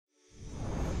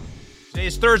Today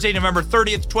is Thursday, November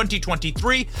 30th,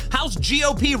 2023. House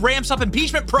GOP ramps up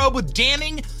impeachment probe with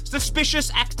damning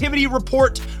suspicious activity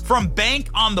report from bank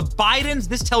on the Bidens.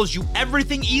 This tells you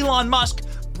everything. Elon Musk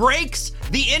breaks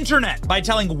the internet by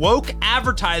telling woke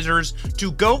advertisers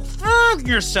to go fuck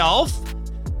yourself.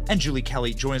 And Julie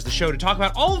Kelly joins the show to talk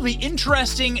about all of the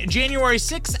interesting January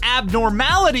 6th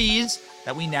abnormalities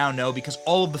that we now know because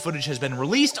all of the footage has been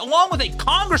released, along with a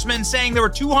congressman saying there were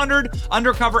 200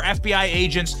 undercover FBI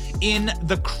agents in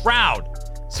the crowd.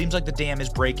 Seems like the dam is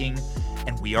breaking,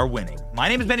 and we are winning. My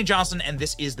name is Benny Johnson, and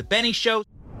this is The Benny Show.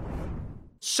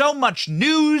 So much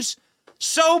news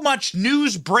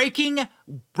breaking,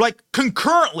 like,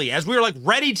 concurrently as we were, like,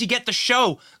 ready to get the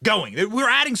show going. We're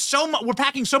adding so much, we're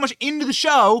packing so much into the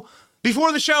show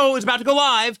before the show is about to go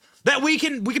live that we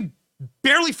can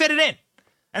barely fit it in.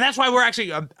 And that's why we're actually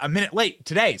a minute late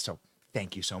today. So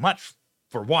thank you so much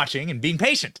for watching and being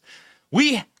patient.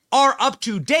 We are up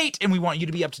to date, and we want you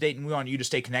to be up to date, and we want you to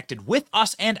stay connected with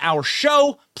us and our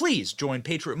show. Please join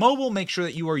Patriot Mobile. Make sure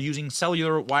that you are using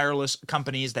cellular wireless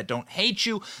companies that don't hate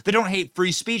you, that don't hate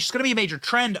free speech. It's going to be a major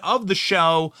trend of the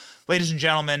show. Ladies and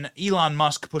gentlemen, Elon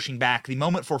Musk pushing back. The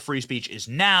moment for free speech is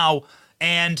now,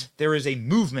 and there is a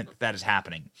movement that is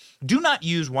happening. Do not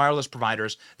use wireless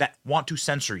providers that want to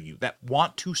censor you, that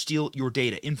want to steal your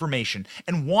data, information,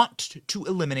 and want to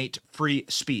eliminate free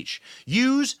speech.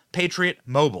 Use Patriot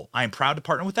Mobile. I am proud to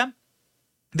partner with them.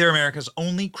 They're America's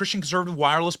only Christian conservative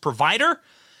wireless provider,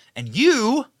 and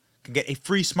you can get a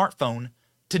free smartphone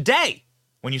today.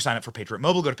 When you sign up for Patriot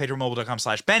Mobile, go to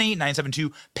patriotmobile.com/Benny,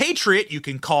 972-PATRIOT. You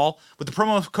can call with the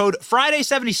promo code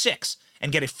Friday76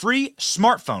 and get a free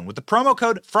smartphone with the promo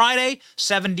code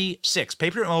Friday76.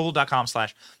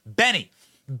 patriotmobile.com/Benny.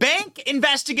 Bank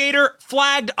investigator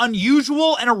flagged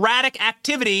unusual and erratic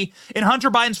activity in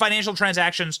Hunter Biden's financial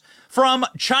transactions from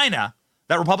China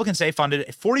that Republicans say funded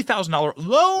a $40,000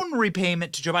 loan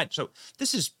repayment to Joe Biden. So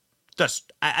this is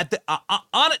just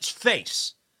on its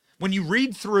face. When you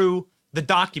read through the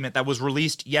document that was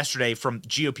released yesterday from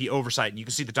GOP oversight, and you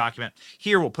can see the document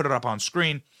here, we'll put it up on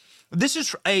screen. This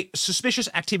is a suspicious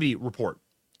activity report.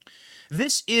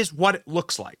 This is what it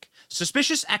looks like.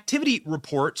 Suspicious activity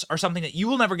reports are something that you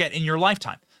will never get in your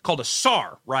lifetime, called a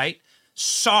SAR, right?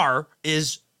 SAR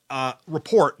is a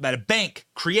report that a bank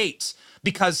creates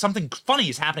because something funny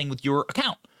is happening with your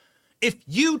account. If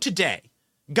you today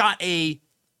got $1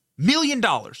 million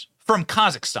from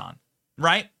Kazakhstan,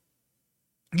 right?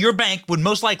 Your bank would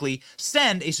most likely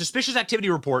send a suspicious activity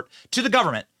report to the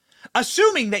government,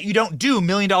 assuming that you don't do $1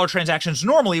 million transactions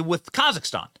normally with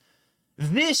Kazakhstan.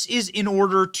 This is in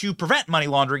order to prevent money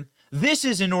laundering. This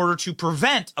is in order to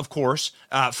prevent, of course,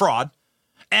 fraud.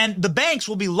 And the banks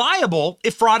will be liable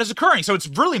if fraud is occurring. So it's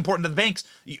really important that the banks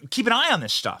keep an eye on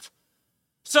this stuff.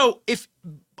 So if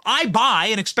I buy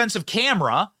an expensive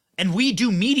camera and we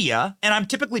do media, and I'm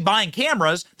typically buying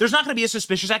cameras, there's not going to be a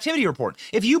suspicious activity report.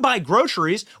 If you buy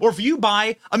groceries, or if you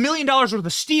buy $1 million worth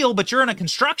of steel, but you're in a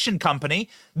construction company,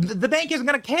 the bank isn't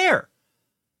going to care.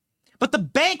 But the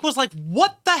bank was like,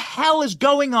 what the hell is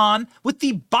going on with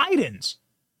the Bidens?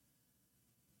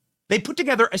 They put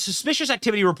together a suspicious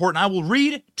activity report, and I will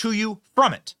read to you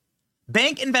from it.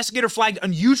 Bank investigator flagged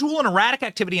unusual and erratic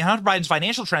activity in Hunter Biden's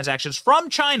financial transactions from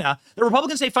China that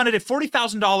Republicans say funded a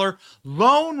 $40,000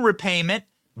 loan repayment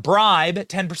bribe,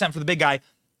 10% for the big guy,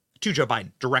 to Joe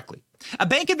Biden directly. A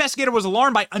bank investigator was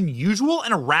alarmed by unusual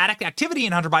and erratic activity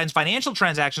in Hunter Biden's financial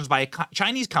transactions by a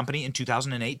Chinese company in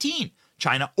 2018.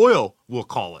 China Oil, we'll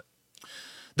call it.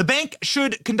 The bank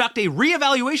should conduct a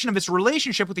reevaluation of its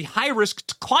relationship with the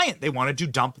high-risk client they wanted to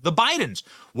dump the Bidens.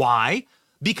 Why?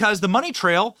 Because the money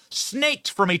trail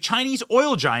snaked from a Chinese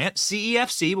oil giant,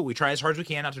 CEFC, but we try as hard as we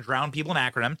can not to drown people in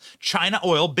acronyms, China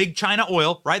Oil, big China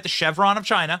Oil, right? The Chevron of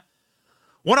China.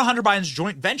 One of Hunter Biden's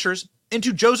joint ventures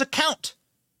into Joe's account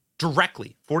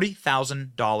directly,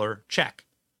 $40,000 check.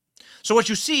 So what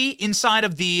you see inside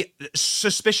of the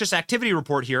suspicious activity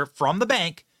report here from the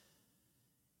bank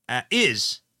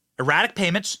is erratic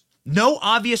payments, no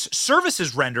obvious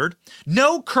services rendered,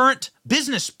 no current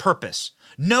business purpose,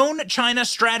 known China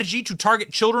strategy to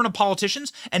target children of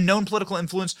politicians, and known political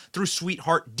influence through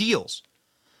sweetheart deals.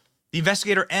 The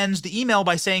investigator ends the email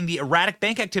by saying the erratic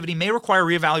bank activity may require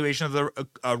reevaluation of the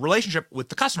relationship with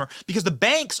the customer, because the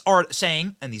banks are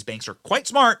saying, and these banks are quite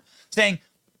smart, saying,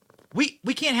 we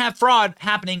can't have fraud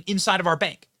happening inside of our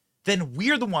bank. Then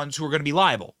we're the ones who are going to be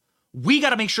liable. We got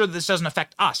to make sure that this doesn't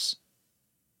affect us.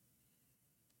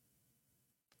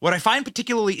 What I find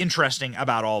particularly interesting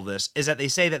about all this is that they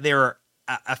say that there are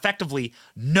effectively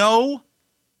no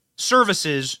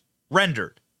services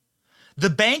rendered. The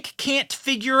bank can't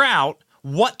figure out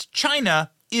what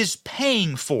China is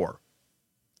paying for.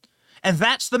 And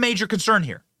that's the major concern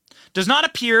here. Does not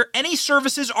appear any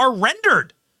services are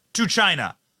rendered to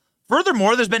China.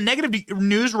 Furthermore, there's been negative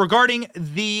news regarding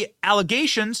the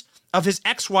allegations of his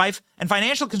ex-wife and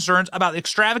financial concerns about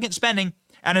extravagant spending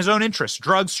and his own interests,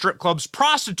 drugs, strip clubs,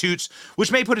 prostitutes,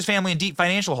 which may put his family in deep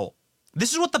financial hole.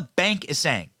 This is what the bank is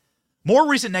saying. More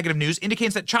recent negative news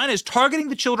indicates that China is targeting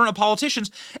the children of politicians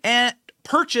and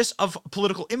purchase of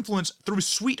political influence through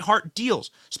sweetheart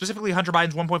deals, specifically Hunter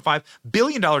Biden's $1.5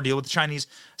 billion deal with the Chinese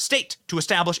state to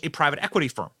establish a private equity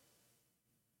firm.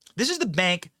 This is the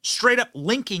bank straight up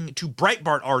linking to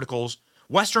Breitbart articles,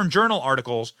 Western Journal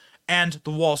articles, and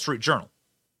the Wall Street Journal.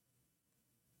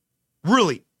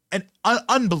 Really, an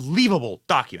unbelievable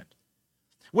document.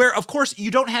 Where, of course,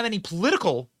 you don't have any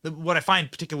political, what I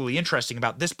find particularly interesting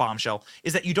about this bombshell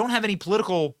is that you don't have any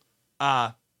political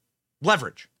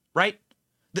leverage, right?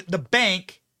 The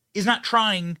bank is not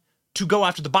trying to go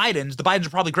after the Bidens. The Bidens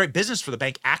are probably great business for the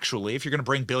bank, actually, if you're going to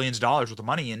bring billions of dollars worth of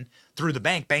money in through the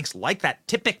bank. Banks like that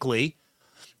typically,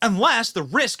 unless the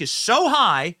risk is so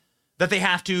high that they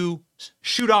have to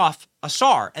shoot off a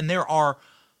SAR. And there are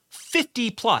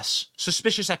 50 plus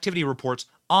suspicious activity reports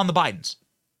on the Bidens,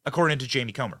 according to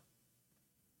Jamie Comer.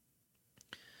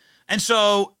 And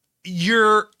so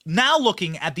you're now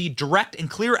looking at the direct and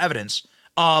clear evidence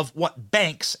of what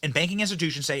banks and banking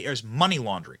institutions say is money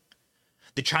laundering.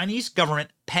 The Chinese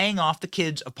government paying off the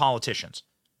kids of politicians.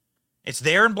 It's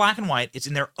there in black and white. It's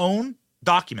in their own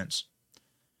documents.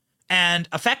 And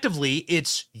effectively,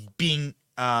 it's being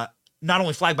not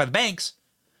only flagged by the banks,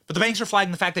 but the banks are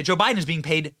flagging the fact that Joe Biden is being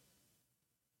paid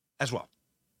as well.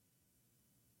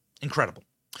 Incredible.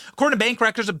 According to bank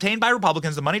records obtained by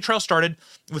Republicans, the money trail started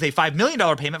with a $5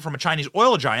 million payment from a Chinese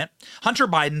oil giant, Hunter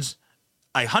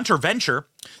venture,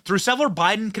 through several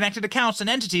Biden-connected accounts and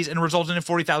entities, and resulted in a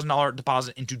 $40,000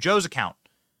 deposit into Joe's account.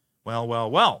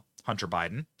 Well, Hunter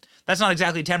Biden. That's not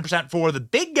exactly 10% for the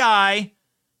big guy,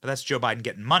 but that's Joe Biden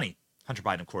getting money. Hunter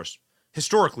Biden, of course,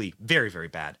 historically very, very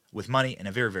bad with money and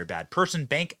a very, very bad person.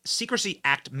 Bank Secrecy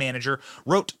Act manager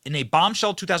wrote in a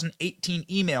bombshell 2018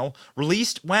 email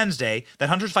released Wednesday that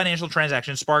Hunter's financial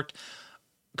transactions sparked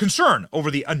concern over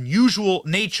the unusual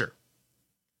nature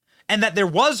and that there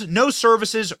was no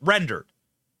services rendered.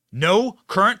 No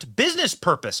current business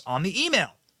purpose on the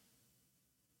email.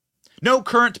 No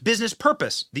current business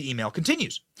purpose, the email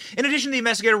continues. In addition, the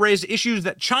investigator raised issues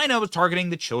that China was targeting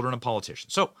the children of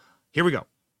politicians. So here we go.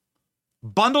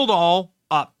 Bundled all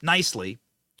up nicely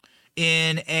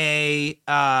in a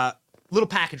little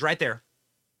package right there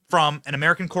from an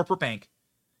American corporate bank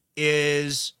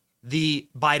is the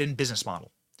Biden business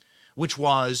model, which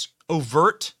was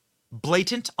overt,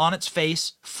 blatant on its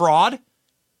face fraud,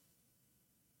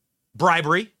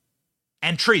 bribery,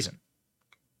 and treason.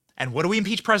 And what do we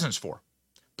impeach presidents for?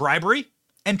 Bribery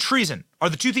and treason are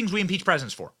the two things we impeach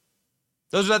presidents for.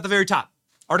 Those are at the very top.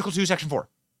 Article 2, Section 4.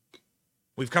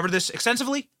 We've covered this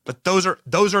extensively, but those are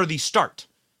the start.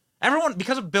 Everyone,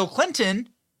 because Bill Clinton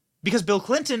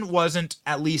wasn't,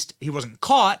 at least he wasn't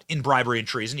caught in bribery and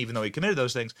treason, even though he committed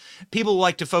those things, people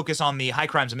like to focus on the high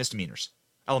crimes and misdemeanors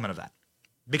element of that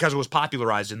because it was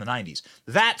popularized in the 90s.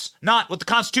 That's not what the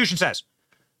Constitution says.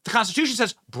 The Constitution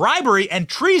says bribery and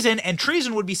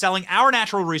treason would be selling our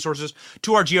natural resources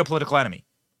to our geopolitical enemy.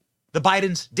 The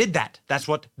Bidens did that. That's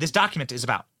what this document is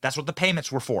about. That's what the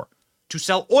payments were for. To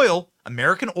sell oil,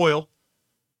 American oil,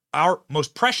 our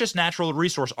most precious natural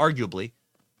resource, arguably,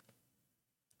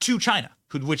 to China,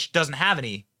 which doesn't have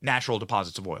any natural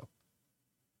deposits of oil.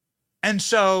 And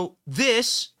so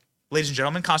this, ladies and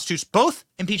gentlemen, constitutes both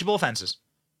impeachable offenses.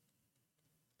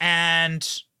 And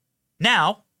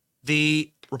now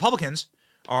the Republicans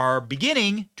are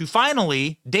beginning to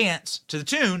finally dance to the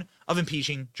tune of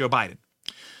impeaching Joe Biden.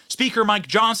 Speaker Mike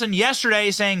Johnson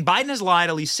yesterday saying Biden has lied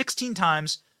at least 16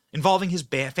 times involving his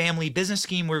family business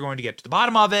scheme. We're going to get to the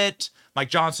bottom of it. Mike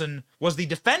Johnson was the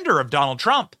defender of Donald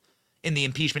Trump in the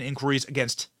impeachment inquiries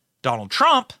against Donald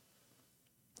Trump.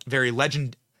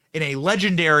 In a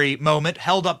legendary moment,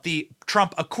 held up the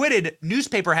Trump acquitted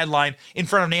newspaper headline in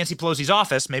front of Nancy Pelosi's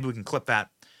office. Maybe we can clip that.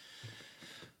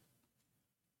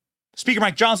 Speaker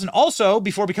Mike Johnson also,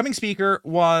 before becoming Speaker,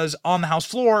 was on the House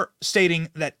floor stating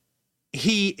that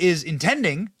he is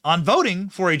intending on voting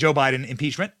for a Joe Biden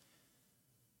impeachment.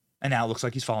 And now it looks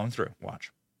like he's following through.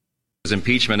 Watch.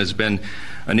 Impeachment has been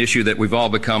an issue that we've all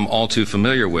become all too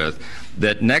familiar with.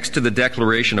 That next to the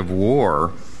declaration of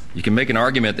war, you can make an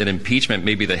argument that impeachment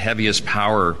may be the heaviest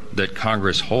power that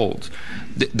Congress holds.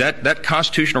 That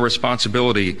constitutional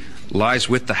responsibility lies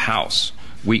with the House.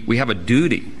 We have a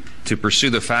duty to pursue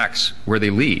the facts where they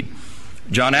lead.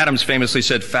 John Adams famously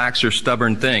said facts are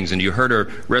stubborn things, and you heard a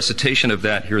recitation of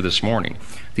that here this morning.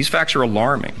 These facts are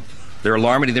alarming. They're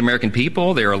alarming to the American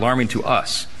people. They are alarming to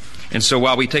us. And so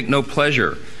while we take no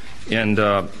pleasure in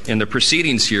the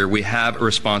proceedings here, we have a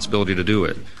responsibility to do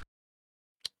it.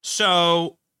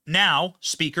 So now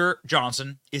Speaker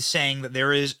Johnson is saying that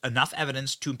there is enough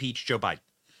evidence to impeach Joe Biden.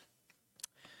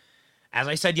 As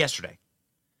I said yesterday,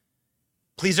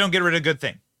 please don't get rid of a good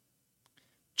thing.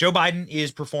 Joe Biden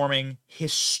is performing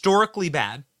historically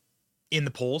bad in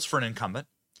the polls for an incumbent.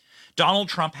 Donald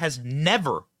Trump has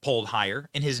never polled higher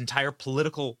in his entire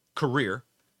political career,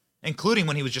 including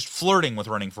when he was just flirting with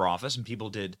running for office and people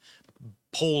did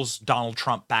polls Donald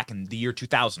Trump back in the year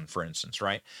 2000, for instance,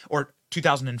 right? Or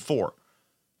 2004,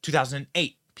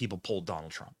 2008, people polled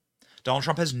Donald Trump. Donald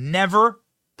Trump has never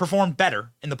performed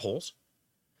better in the polls.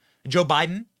 Joe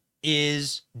Biden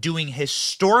is doing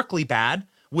historically bad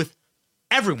with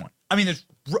everyone. I mean, there's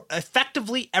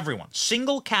effectively everyone.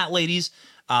 Single cat ladies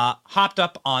hopped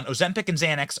up on Ozempic and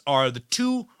Xanax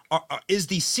is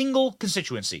the single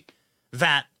constituency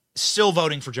that still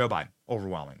voting for Joe Biden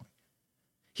overwhelmingly.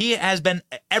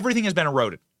 Everything has been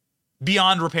eroded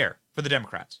beyond repair for the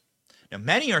Democrats. Now,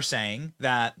 many are saying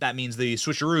that that means the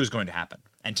switcheroo is going to happen.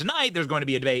 And tonight, there's going to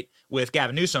be a debate with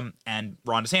Gavin Newsom and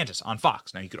Ron DeSantis on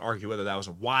Fox. Now, you could argue whether that was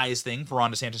a wise thing for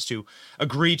Ron DeSantis to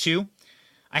agree to.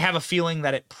 I have a feeling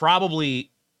that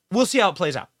we'll see how it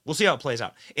plays out. We'll see how it plays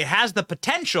out. It has the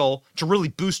potential to really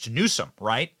boost Newsom,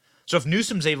 right? So if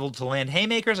Newsom's able to land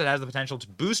haymakers, it has the potential to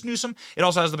boost Newsom. It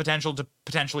also has the potential to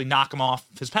potentially knock him off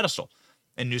his pedestal.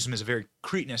 And Newsom is a very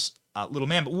cretinous little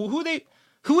man. But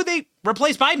who would they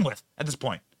replace Biden with at this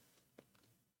point?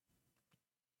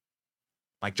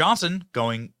 Mike Johnson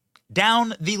going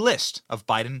down the list of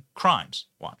Biden crimes.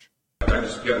 Watch. I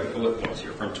just got bullet points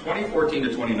here. From 2014 to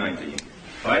 2019,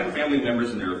 Biden family members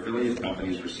and their affiliate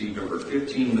companies received over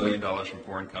 $15 million from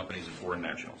foreign companies and foreign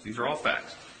nationals. These are all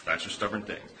facts. Facts are stubborn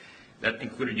things. That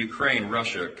included Ukraine,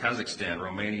 Russia, Kazakhstan,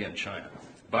 Romania, and China.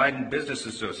 Biden business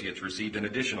associates received an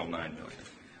additional $9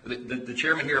 million. The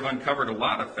chairman here have uncovered a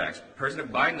lot of facts.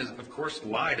 President Biden has, of course,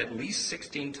 lied at least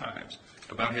 16 times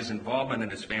about his involvement in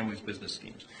his family's business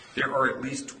schemes. There are at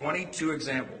least 22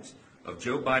 examples of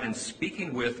Joe Biden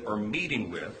speaking with or meeting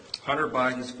with Hunter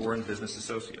Biden's foreign business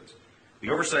associates. The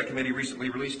Oversight Committee recently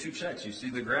released 2 checks. You see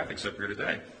the graphics up here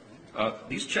today.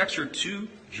 These checks are to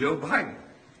Joe Biden.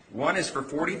 One is for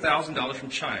 $40,000 from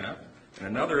China, and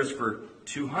another is for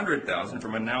 $200,000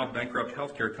 from a now bankrupt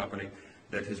healthcare company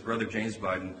that his brother James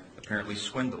Biden apparently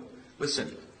swindled.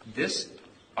 Listen, this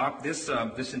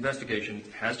investigation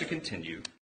has to continue.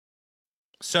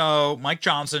 So Mike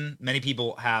Johnson, many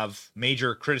people have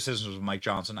major criticisms of Mike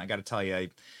Johnson. I got to tell you,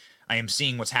 I am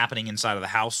seeing what's happening inside of the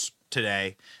House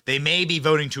today. They may be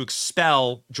voting to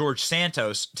expel George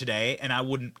Santos today, and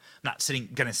going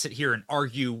to sit here and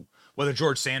argue whether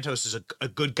George Santos is a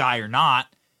good guy or not.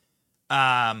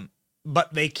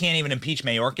 But they can't even impeach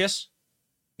Mayorkas.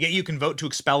 Yet you can vote to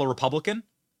expel a Republican.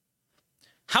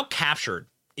 How captured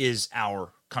is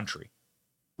our country?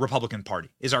 Republican Party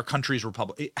is our country's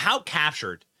republic. How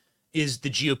captured is the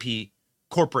GOP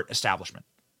corporate establishment?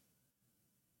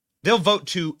 They'll vote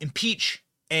to impeach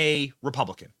a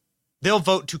Republican. They'll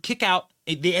vote to kick out.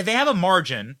 They have a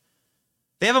margin.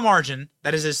 They have a margin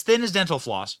that is as thin as dental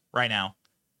floss right now,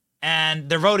 and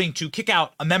they're voting to kick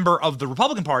out a member of the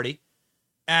Republican Party,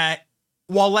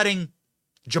 while letting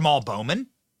Jamal Bowman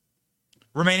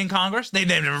remain in Congress. They've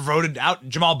never voted out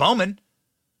Jamal Bowman.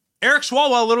 Eric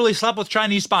Swalwell literally slept with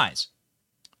Chinese spies.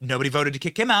 Nobody voted to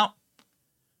kick him out.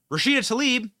 Rashida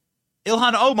Tlaib,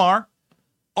 Ilhan Omar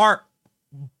are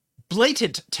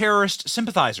blatant terrorist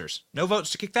sympathizers. No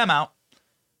votes to kick them out.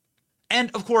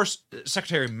 And, of course,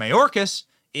 Secretary Mayorkas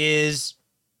is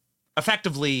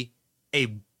effectively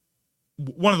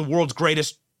one of the world's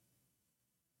greatest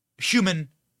human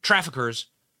traffickers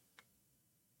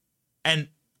and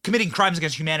committing crimes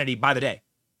against humanity by the day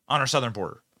on our southern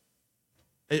border.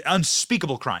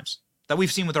 Unspeakable crimes that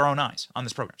we've seen with our own eyes on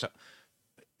this program. So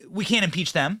we can't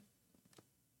impeach them.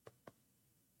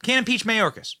 Can't impeach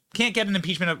Mayorkas. Can't get an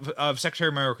impeachment of Secretary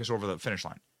Mayorkas over the finish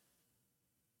line.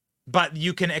 But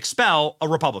you can expel a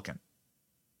Republican.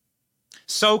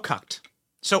 So cucked.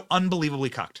 So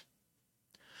unbelievably cucked.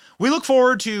 We look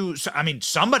forward to,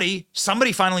 somebody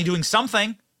finally doing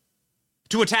something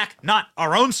to attack not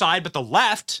our own side, but the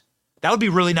left. That would be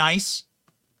really nice.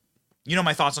 You know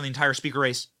my thoughts on the entire speaker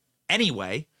race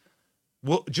anyway.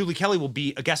 Julie Kelly will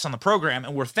be a guest on the program,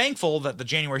 and we're thankful that the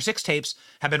January 6 tapes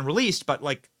have been released, but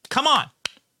come on.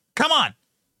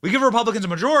 We give Republicans a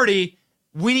majority.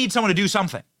 We need someone to do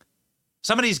something.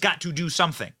 Somebody's got to do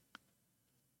something.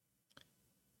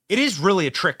 It is really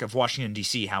a trick of Washington,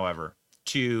 D.C., however,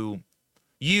 to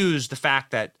use the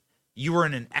fact that you were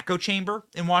in an echo chamber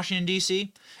in Washington,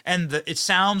 D.C., and it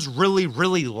sounds really,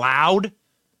 really loud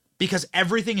because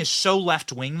everything is so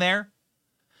left-wing there.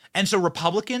 And so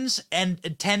Republicans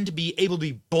tend to be able to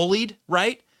be bullied,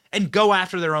 right, and go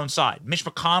after their own side. Mitch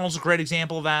McConnell's a great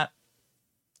example of that.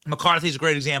 McCarthy's a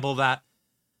great example of that.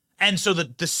 And so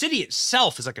the city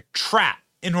itself is like a trap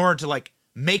in order to like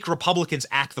make Republicans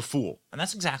act the fool. And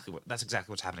that's exactly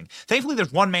what's happening. Thankfully,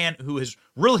 there's one man who has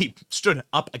really stood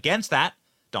up against that.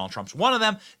 Donald Trump's one of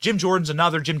them. Jim Jordan's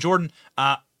another. Jim Jordan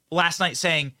last night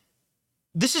saying,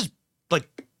 this is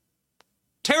like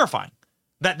terrifying.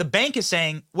 That the bank is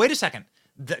saying, wait a second,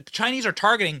 the Chinese are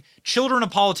targeting children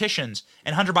of politicians,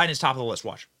 and Hunter Biden is top of the list.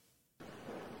 Watch.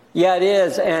 Yeah, it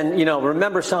is. And,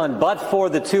 remember, Sean, but for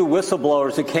the two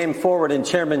whistleblowers who came forward in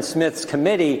Chairman Smith's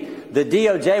committee, the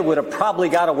DOJ would have probably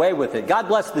got away with it. God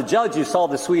bless the judge who saw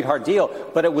the sweetheart deal,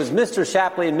 but it was Mr.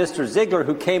 Shapley and Mr. Ziegler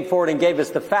who came forward and gave us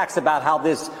the facts about how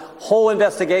this whole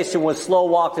investigation was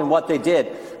slow-walked and what they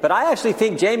did. But I actually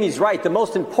think Jamie's right. The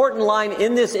most important line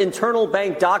in this internal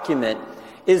bank document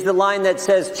is the line that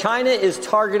says China is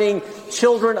targeting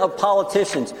children of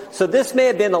politicians. So this may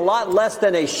have been a lot less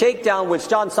than a shakedown, which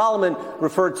John Solomon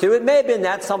referred to. It may have been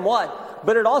that somewhat,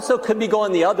 but it also could be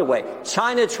going the other way.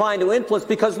 China trying to influence,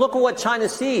 because look at what China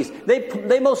sees.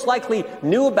 They most likely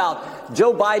knew about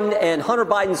Joe Biden and Hunter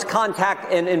Biden's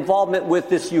contact and involvement with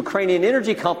this Ukrainian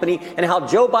energy company, and how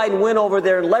Joe Biden went over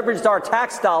there and leveraged our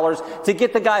tax dollars to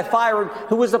get the guy fired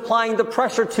who was applying the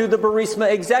pressure to the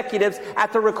Burisma executives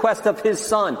at the request of his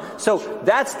son. So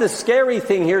that's the scary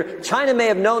thing here. China may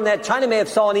have known that. China may have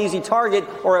saw an easy target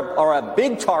or a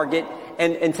big target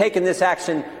and taken this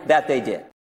action that they did.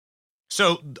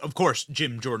 So, of course,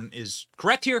 Jim Jordan is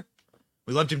correct here.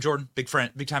 We love Jim Jordan, big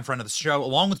time friend of the show,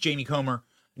 along with Jamie Comer.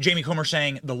 Jamie Comer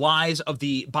saying the lies of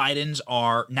the Bidens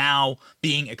are now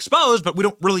being exposed, but we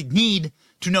don't really need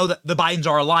to know that the Bidens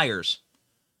are liars.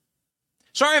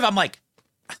 Sorry if I'm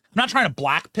not trying to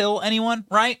black pill anyone,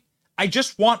 right? I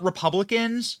just want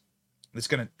Republicans. This is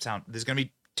going to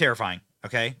be terrifying,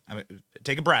 okay?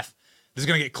 Take a breath. This is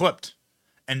going to get clipped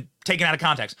and taken out of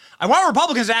context. I want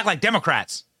Republicans to act like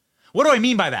Democrats. What do I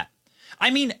mean by that?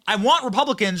 I mean, I want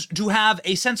Republicans to have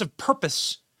a sense of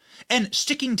purpose and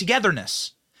sticking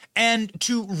togetherness and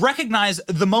to recognize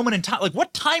the moment in time. Like,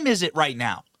 what time is it right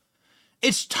now?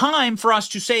 It's time for us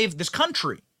to save this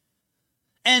country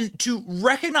and to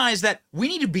recognize that we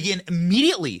need to begin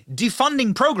immediately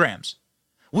defunding programs.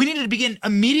 We need to begin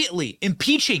immediately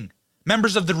impeaching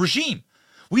members of the regime.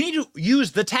 We need to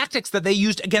use the tactics that they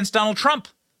used against Donald Trump.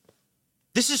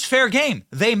 This is fair game.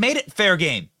 They made it fair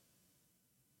game.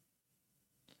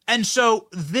 And so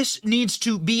this needs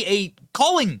to be a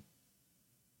calling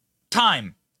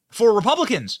time for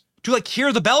Republicans to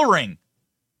hear the bell ring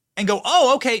and go,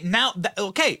 oh, okay, now,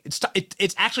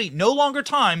 it's actually no longer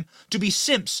time to be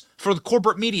simps for the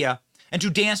corporate media and to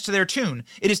dance to their tune.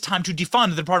 It is time to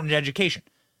defund the Department of Education.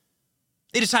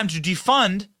 It is time to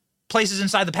defund places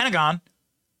inside the Pentagon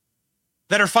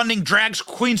that are funding Drag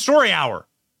Queen Story Hour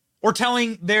or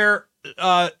telling their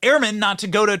airmen not to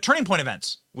go to Turning Point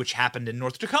events, which happened in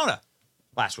North Dakota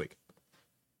last week.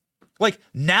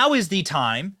 Now is the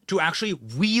time to actually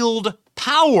wield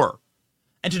power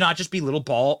and to not just be little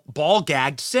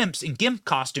ball-gagged simps in GIMP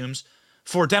costumes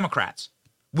for Democrats,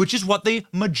 which is what the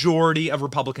majority of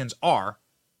Republicans are,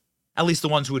 at least the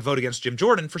ones who would vote against Jim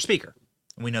Jordan for Speaker.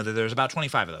 And we know that there's about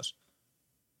 25 of those.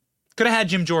 Could have had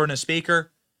Jim Jordan as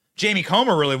Speaker. Jamie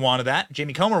Comer really wanted that.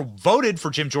 Jamie Comer voted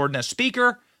for Jim Jordan as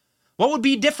Speaker. What would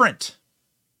be different?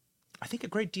 I think a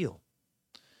great deal.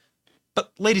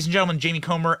 But ladies and gentlemen, Jamie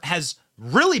Comer has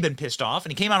really been pissed off,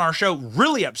 and he came on our show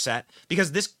really upset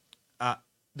because this,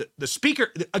 the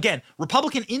Speaker, again,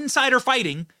 Republican insider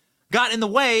fighting got in the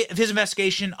way of his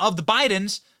investigation of the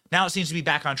Bidens. Now it seems to be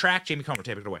back on track. Jamie Comer,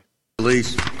 take it away.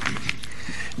 Release.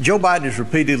 Joe Biden has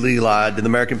repeatedly lied to the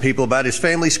American people about his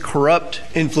family's corrupt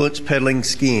influence peddling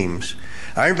schemes.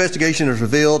 Our investigation has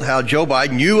revealed how Joe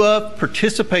Biden knew of,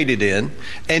 participated in,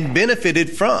 and benefited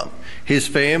from his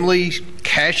family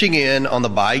cashing in on the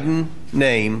Biden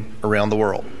name around the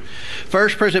world.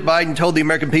 First, President Biden told the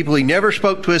American people he never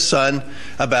spoke to his son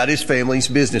about his family's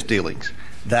business dealings.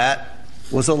 That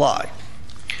was a lie.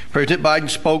 President Biden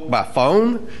spoke by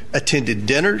phone, attended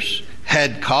dinners,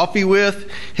 had coffee with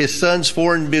his son's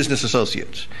foreign business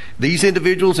associates. These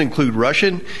individuals include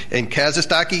Russian and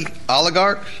Kazakhstani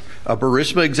oligarchs, a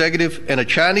Burisma executive, and a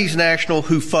Chinese national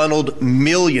who funneled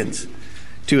millions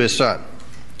to his son.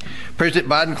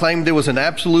 President Biden claimed there was an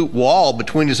absolute wall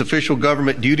between his official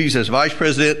government duties as vice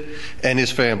president and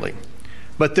his family.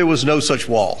 But there was no such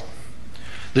wall.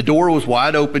 The door was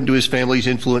wide open to his family's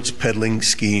influence peddling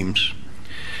schemes.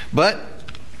 But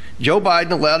Joe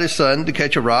Biden allowed his son to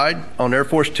catch a ride on Air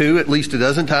Force Two at least a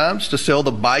dozen times to sell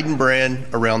the Biden brand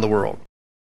around the world.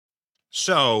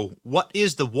 So, what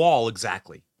is the wall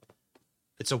exactly?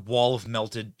 It's a wall of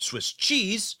melted Swiss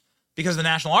cheese because the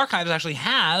National Archives actually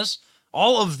has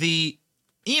all of the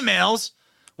emails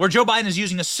where Joe Biden is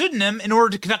using a pseudonym in order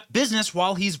to conduct business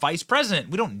while he's vice president.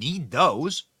 We don't need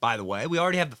those, by the way. We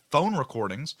already have the phone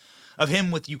recordings of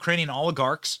him with Ukrainian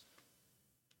oligarchs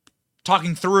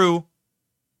talking through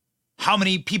how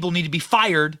many people need to be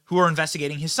fired who are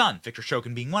investigating his son, Viktor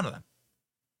Shokin being one of them.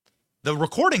 The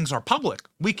recordings are public.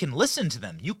 We can listen to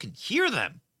them. You can hear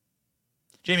them.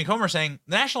 Jamie Comer saying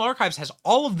the National Archives has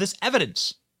all of this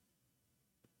evidence.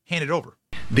 Hand it over.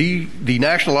 The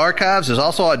National Archives has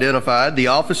also identified the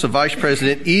Office of Vice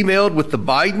President emailed with the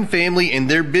Biden family and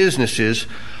their businesses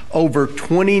over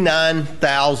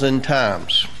 29,000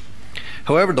 times.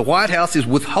 However, the White House is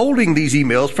withholding these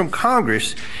emails from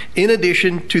Congress in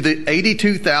addition to the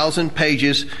 82,000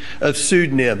 pages of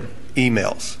pseudonym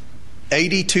emails.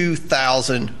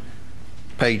 82,000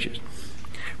 pages.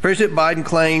 President Biden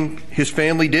claimed his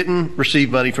family didn't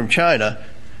receive money from China,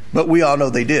 but we all know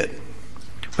they did.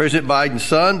 President Biden's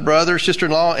son, brother,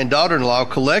 sister-in-law, and daughter-in-law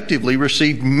collectively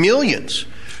received millions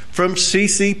from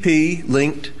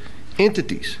CCP-linked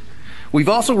entities. We've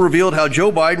also revealed how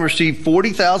Joe Biden received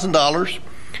 $40,000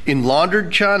 in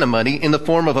laundered China money in the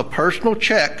form of a personal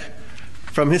check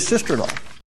from his sister-in-law.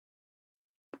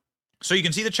 So you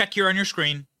can see the check here on your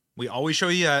screen. We always show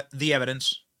you the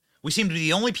evidence. We seem to be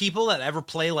the only people that ever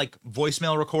play like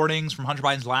voicemail recordings from Hunter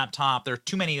Biden's laptop. There are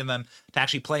too many of them to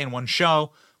actually play in one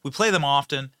show. We play them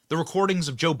often. The recordings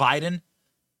of Joe Biden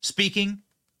speaking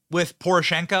with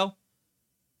Poroshenko,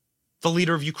 the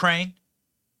leader of Ukraine,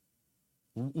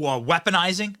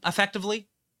 weaponizing effectively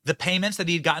the payments that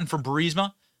he had gotten from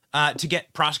Burisma to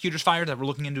get prosecutors fired that were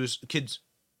looking into his kids'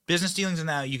 business dealings. And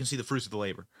now you can see the fruits of the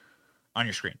labor on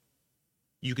your screen.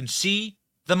 You can see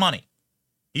the money.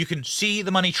 You can see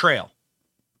the money trail.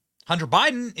 Hunter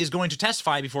Biden is going to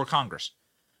testify before Congress.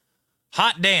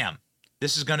 Hot damn.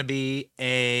 This is going to be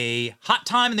a hot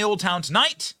time in the old town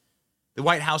tonight. The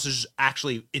White House is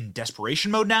actually in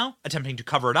desperation mode now, attempting to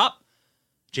cover it up.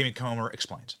 Jamie Comer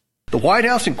explains. The White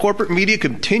House and corporate media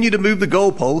continue to move the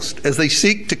goalpost as they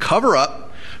seek to cover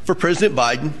up for President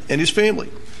Biden and his family.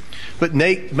 But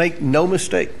make no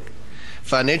mistake,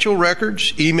 financial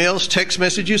records, emails, text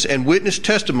messages, and witness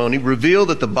testimony reveal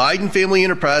that the Biden family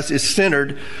enterprise is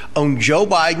centered on Joe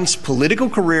Biden's political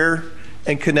career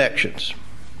and connections.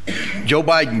 Joe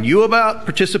Biden knew about,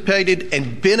 participated,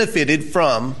 and benefited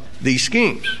from these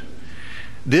schemes.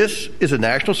 This is a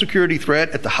national security threat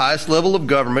at the highest level of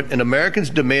government, and Americans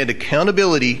demand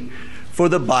accountability for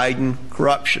the Biden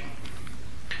corruption.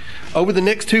 Over the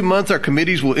next 2 months, our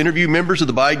committees will interview members of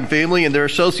the Biden family and their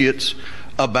associates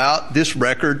about this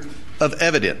record of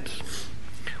evidence.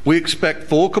 We expect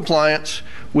full compliance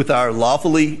with our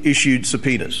lawfully issued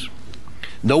subpoenas.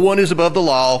 No one is above the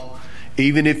law,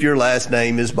 even if your last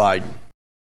name is Biden.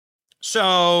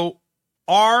 So,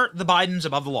 are the Bidens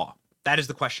above the law? That is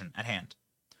the question at hand.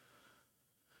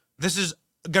 This is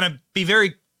going to be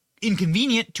very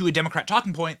inconvenient to a Democrat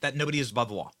talking point that nobody is above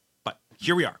the law. But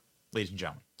here we are, ladies and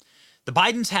gentlemen. The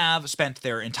Bidens have spent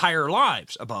their entire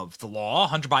lives above the law.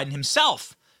 Hunter Biden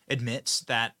himself admits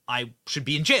that I should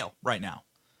be in jail right now.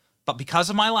 But because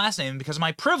of my last name, because of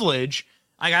my privilege,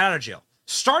 I got out of jail.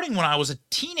 Starting when I was a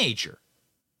teenager.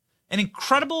 An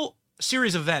incredible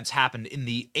series of events happened in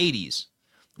the 80s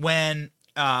when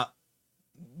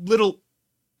little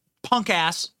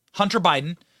punk-ass Hunter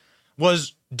Biden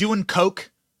was doing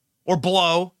coke or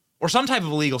blow or some type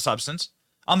of illegal substance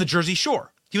on the Jersey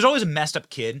Shore. He was always a messed up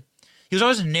kid. He was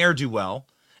always a ne'er-do-well.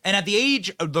 And at the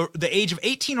age of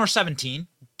 18 or 17,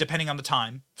 depending on the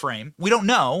time frame, we don't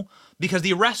know because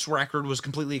the arrest record was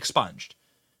completely expunged,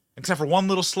 except for one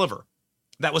little sliver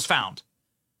that was found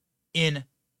in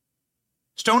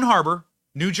Stone Harbor,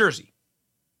 New Jersey.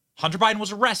 Hunter Biden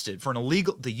was arrested for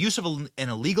the use of an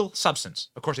illegal substance,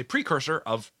 of course, a precursor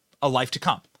of a life to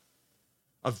come,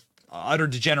 of utter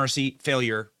degeneracy,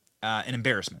 failure, and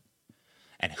embarrassment.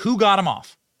 And who got him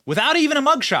off? Without even a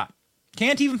mugshot.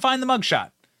 Can't even find the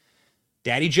mugshot.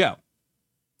 Daddy Joe.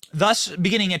 Thus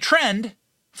beginning a trend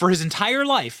for his entire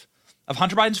life of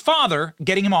Hunter Biden's father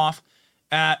getting him off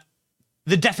at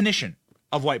the definition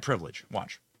of white privilege.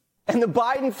 Watch. And the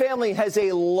Biden family has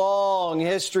a long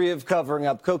history of covering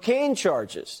up cocaine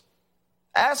charges.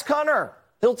 Ask Hunter.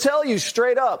 He'll tell you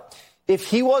straight up, if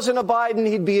he wasn't a Biden,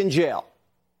 he'd be in jail.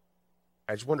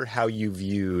 I just wonder how you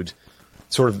viewed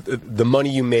sort of the money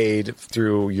you made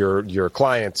through your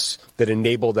clients that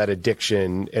enabled that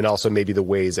addiction, and also maybe the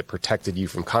ways it protected you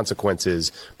from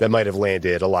consequences that might have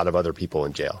landed a lot of other people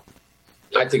in jail?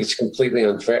 I think it's completely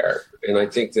unfair, and I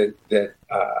think that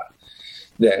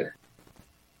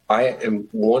I am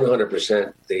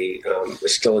 100%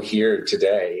 still here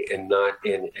today and not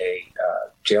in a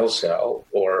jail cell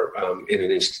or in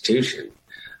an institution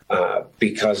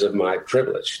because of my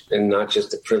privilege, and not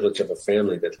just the privilege of a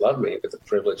family that loved me, but the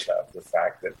privilege of the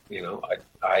fact that,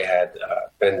 I had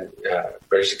been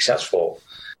very successful.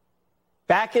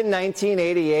 Back in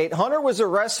 1988, Hunter was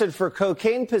arrested for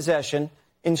cocaine possession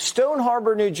in Stone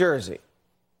Harbor, New Jersey.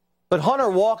 But Hunter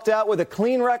walked out with a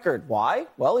clean record. Why?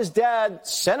 Well, his dad,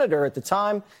 senator at the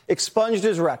time, expunged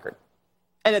his record.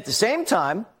 And at the same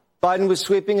time, Biden was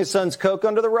sweeping his son's coke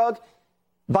under the rug.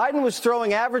 Biden was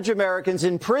throwing average Americans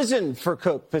in prison for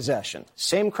coke possession.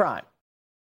 Same crime.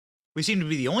 We seem to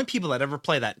be the only people that ever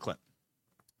play that clip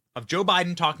of Joe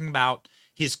Biden talking about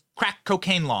his crack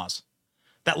cocaine laws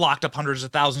that locked up hundreds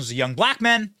of thousands of young black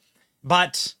men,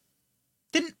 but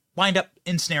didn't wind up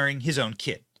ensnaring his own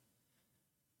kid.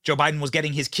 Joe Biden was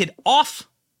getting his kid off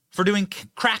for doing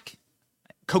crack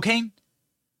cocaine.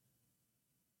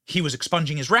 He was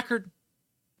expunging his record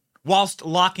whilst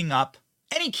locking up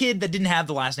any kid that didn't have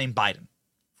the last name Biden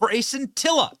for a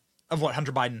scintilla of what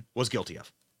Hunter Biden was guilty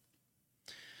of.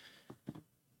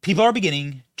 People are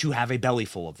beginning to have a belly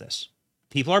full of this.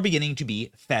 People are beginning to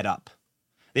be fed up.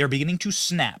 They are beginning to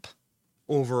snap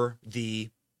over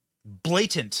the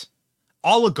blatant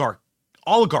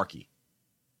oligarchy.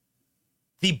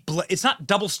 It's not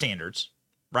double standards,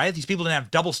 right? These people didn't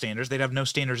have double standards. They'd have no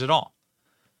standards at all.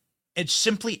 It's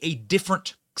simply a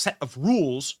different set of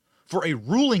rules for a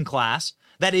ruling class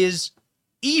that is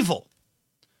evil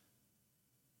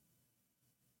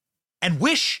and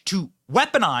wish to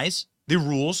weaponize the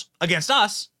rules against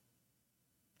us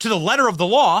to the letter of the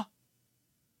law,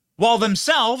 while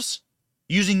themselves,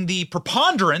 using the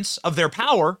preponderance of their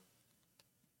power,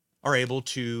 are able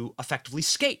to effectively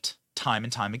skate time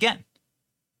and time again.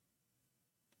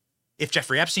 If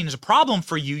Jeffrey Epstein is a problem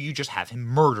for you, you just have him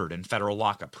murdered in federal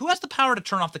lockup. Who has the power to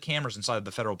turn off the cameras inside of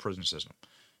the federal prison system?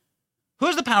 Who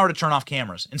has the power to turn off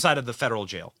cameras inside of the federal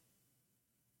jail?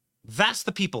 That's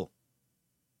the people.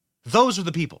 Those are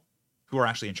the people who are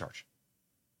actually in charge.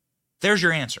 There's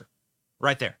your answer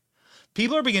right there.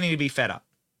 People are beginning to be fed up.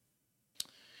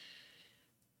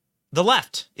 The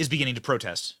left is beginning to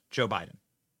protest Joe Biden.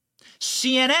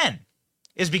 CNN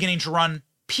is beginning to run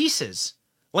pieces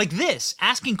like this,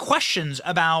 asking questions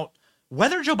about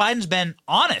whether Joe Biden's been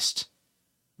honest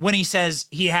when he says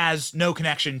he has no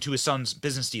connection to his son's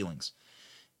business dealings.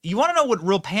 You want to know what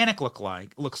real panic looks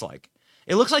like?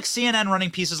 It looks like CNN running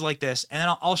pieces like this, and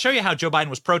then I'll show you how Joe Biden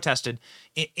was protested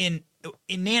in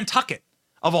Nantucket,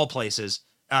 of all places,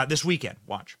 this weekend.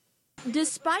 Watch.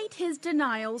 Despite his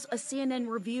denials, a CNN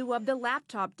review of the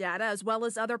laptop data as well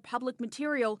as other public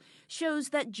material shows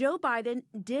that Joe Biden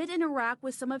did interact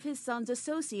with some of his son's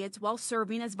associates while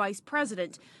serving as vice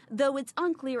president, though it's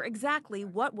unclear exactly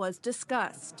what was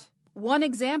discussed. One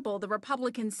example, the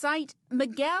Republican site,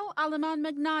 Miguel Alemán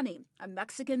Magnani, a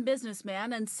Mexican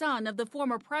businessman and son of the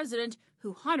former president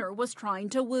who Hunter was trying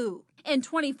to woo. In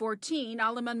 2014,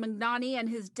 Alemán Magnani and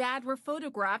his dad were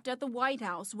photographed at the White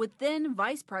House with then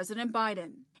Vice President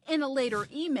Biden. In a later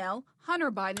email, Hunter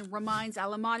Biden reminds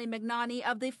Alemán Magnani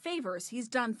of the favors he's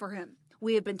done for him.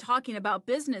 We have been talking about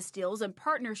business deals and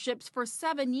partnerships for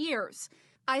 7 years.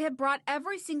 I have brought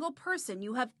every single person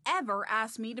you have ever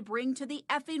asked me to bring to the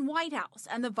effing White House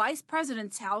and the Vice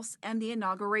President's house and the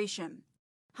inauguration.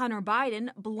 Hunter Biden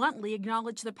bluntly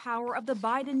acknowledged the power of the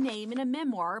Biden name in a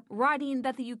memoir, writing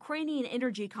that the Ukrainian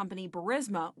energy company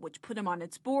Burisma, which put him on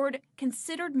its board,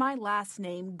 considered my last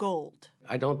name gold.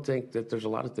 I don't think that there's a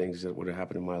lot of things that would have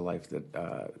happened in my life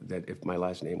that if my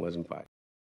last name wasn't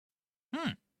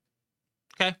Biden.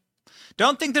 Okay.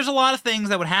 Don't think there's a lot of things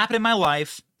that would happen in my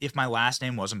life if my last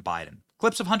name wasn't Biden.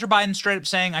 Clips of Hunter Biden straight up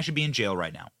saying I should be in jail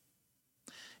right now.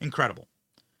 Incredible.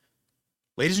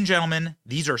 Ladies and gentlemen,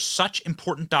 these are such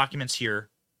important documents here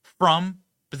from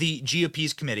the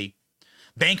GOP's committee.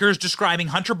 Bankers describing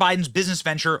Hunter Biden's business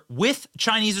venture with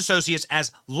Chinese associates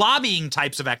as lobbying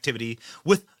types of activity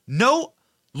with no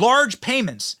large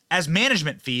payments as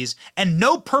management fees and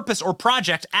no purpose or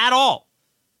project at all.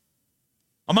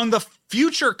 Among the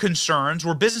future concerns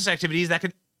were business activities that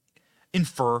could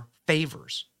infer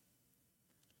favors.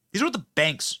 These are what the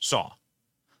banks saw.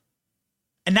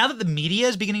 And now that the media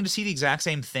is beginning to see the exact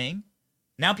same thing,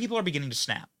 now people are beginning to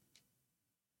snap.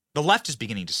 The left is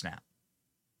beginning to snap.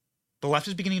 The left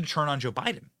is beginning to turn on Joe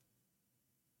Biden.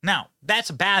 Now, that's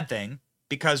a bad thing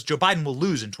because Joe Biden will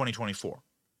lose in 2024.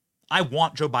 I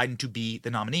want Joe Biden to be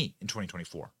the nominee in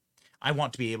 2024. I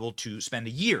want to be able to spend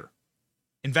a year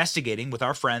investigating with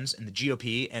our friends in the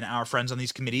GOP and our friends on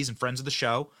these committees and friends of the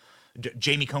show.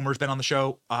 Jamie Comer's been on the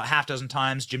show a half dozen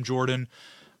times, Jim Jordan,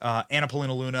 Anna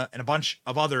Paulina Luna, and a bunch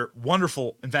of other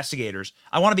wonderful investigators.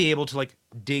 I want to be able to like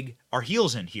dig our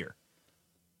heels in here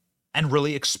and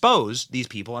really expose these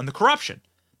people and the corruption,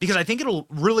 because I think it'll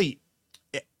really,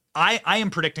 I am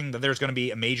predicting that there's going to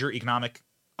be a major economic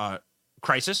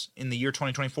crisis in the year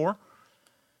 2024.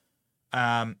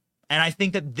 And I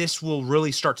think that this will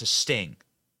really start to sting,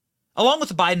 along with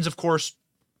the Bidens, of course,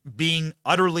 being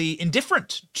utterly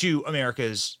indifferent to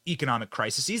America's economic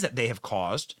crises that they have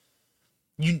caused.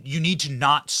 You need to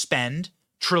not spend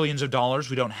trillions of dollars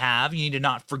we don't have. You need to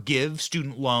not forgive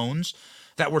student loans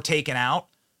that were taken out.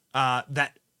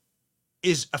 That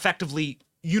is effectively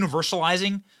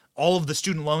universalizing all of the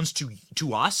student loans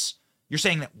to us. You're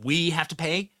saying that we have to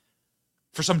pay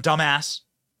for some dumbass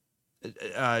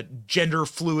gender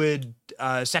fluid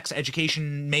sex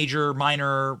education major,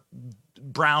 minor,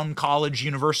 Brown College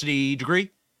University degree.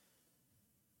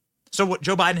 So what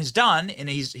Joe Biden has done, and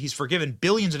he's forgiven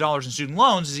billions of dollars in student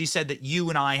loans, is he said that you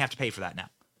and I have to pay for that now.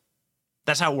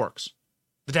 That's how it works.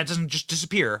 The debt doesn't just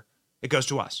disappear. It goes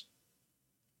to us.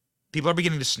 People are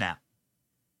beginning to snap.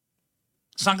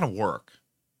 It's not going to work.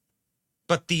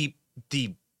 But the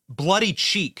bloody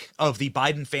cheek of the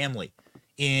Biden family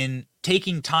in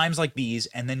taking times like these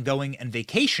and then going and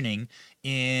vacationing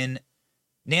in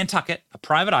Nantucket, a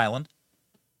private island,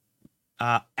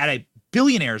 at a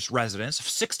billionaire's residence, a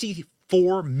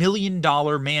 $64 million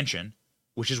mansion,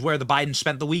 which is where the Bidens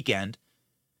spent the weekend,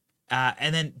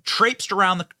 and then traipsed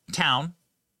around the town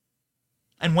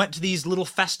and went to these little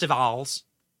festivals.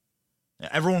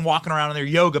 Everyone walking around in their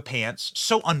yoga pants,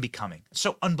 so unbecoming,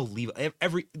 so unbelievable.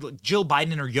 Jill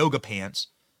Biden in her yoga pants,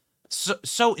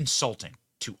 so insulting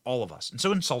to all of us, and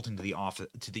so insulting to the office,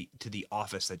 to the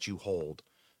office that you hold.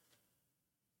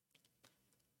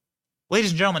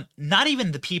 Ladies and gentlemen, not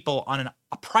even the people on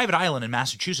a private island in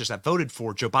Massachusetts that voted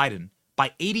for Joe Biden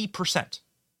by 80%.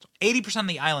 So 80% of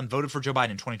the island voted for Joe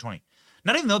Biden in 2020.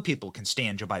 Not even those people can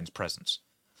stand Joe Biden's presence.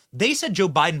 They said Joe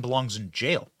Biden belongs in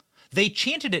jail. They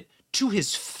chanted it to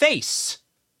his face.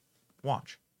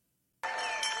 Watch.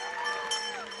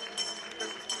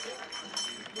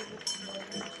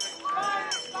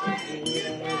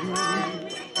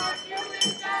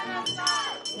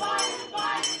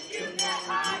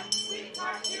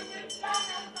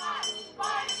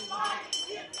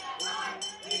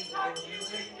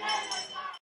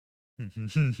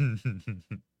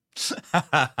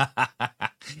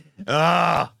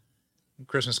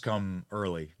 Christmas come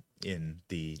early in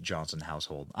the Johnson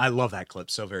household. I love that clip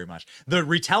so very much. The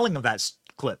retelling of that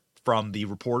clip from the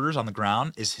reporters on the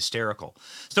ground is hysterical.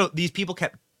 So these people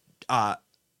kept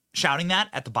shouting that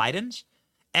at the Bidens,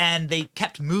 and they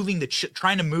kept moving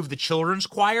trying to move the children's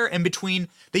choir in between.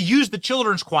 They used the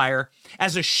children's choir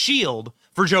as a shield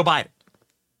for Joe Biden,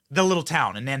 the little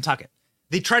town in Nantucket.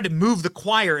 They tried to move the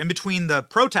choir in between the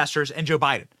protesters and Joe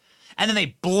Biden. And then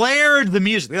they blared the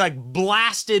music. They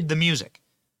blasted the music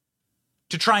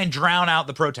to try and drown out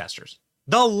the protesters.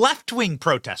 The left-wing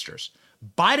protesters.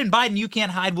 Biden, you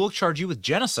can't hide. We'll charge you with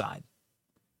genocide.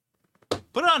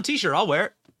 Put it on a t-shirt. I'll wear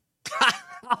it.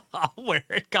 I'll wear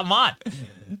it. Come on.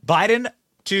 Biden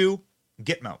to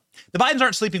Gitmo. The Bidens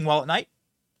aren't sleeping well at night.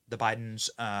 The Bidens,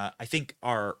 I think,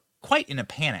 are quite in a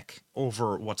panic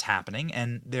over what's happening,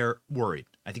 and they're worried.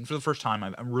 I think for the first time,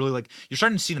 I'm really you're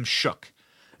starting to see them shook.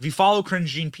 If you follow Karine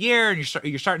Jean-Pierre and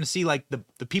you're starting to see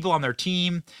the people on their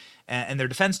team and their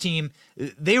defense team,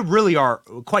 they really are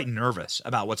quite nervous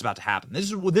about what's about to happen.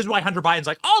 This is why Hunter Biden's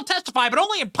like, I'll testify, but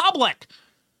only in public,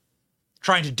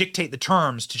 trying to dictate the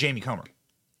terms to Jamie Comer.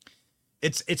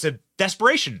 It's a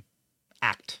desperation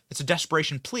act. It's a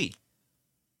desperation plea.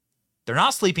 They're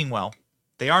not sleeping well.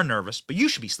 They are nervous, but you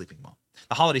should be sleeping well.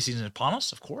 The holiday season is upon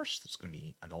us, of course. There's going to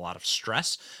be a lot of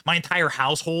stress. My entire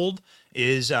household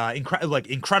is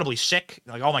incredibly sick.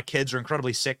 All my kids are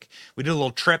incredibly sick. We did a little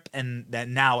trip, and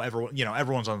then now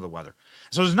everyone's under the weather.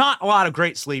 So there's not a lot of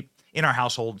great sleep in our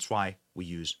household. That's why we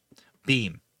use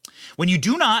Beam. When you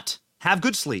do not have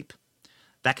good sleep,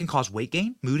 that can cause weight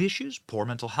gain, mood issues, poor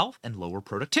mental health, and lower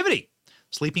productivity.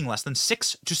 Sleeping less than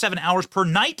 6 to 7 hours per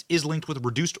night is linked with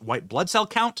reduced white blood cell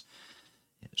count.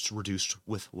 It's reduced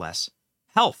with less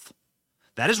health.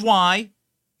 That is why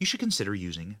you should consider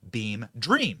using Beam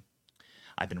Dream.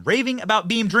 I've been raving about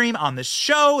Beam Dream on this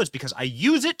show. It's because I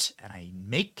use it and I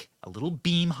make a little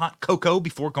Beam hot cocoa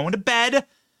before going to bed.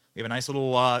 We have a nice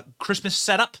little Christmas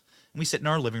setup, and we sit in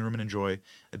our living room and enjoy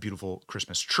a beautiful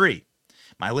Christmas tree.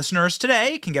 My listeners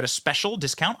today can get a special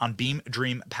discount on Beam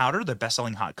Dream Powder, the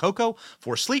best-selling hot cocoa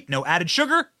for sleep. No added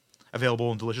sugar.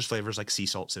 Available in delicious flavors like sea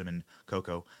salt, cinnamon,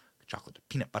 cocoa, chocolate,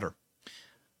 peanut butter.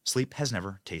 Sleep has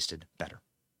never tasted better.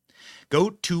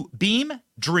 Go to Beam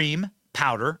Dream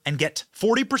Powder and get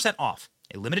 40% off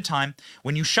a limited time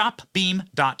when you shop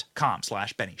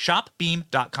beam.com/Benny. Shop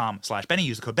beam.com/Benny.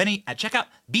 Use the code Benny at checkout.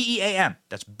 BEAM.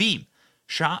 That's Beam.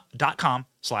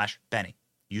 Shop.com/Benny.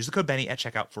 Use the code Benny at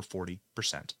checkout for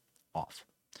 40% off.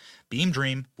 Beam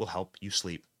Dream will help you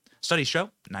sleep. Studies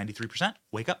show 93%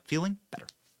 wake up feeling better.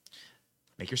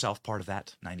 Make yourself part of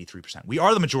that 93%. We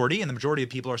are the majority, and the majority of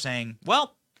people are saying,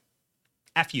 well,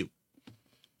 F you.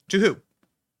 To who?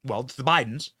 Well, to the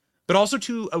Bidens, but also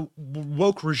to a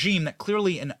woke regime that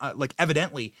clearly and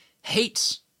evidently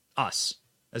hates us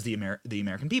as the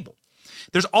American people.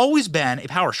 There's always been a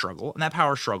power struggle, and that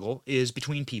power struggle is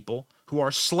between people who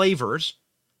are slavers.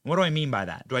 What do I mean by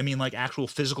that? Do I mean like actual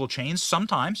physical chains?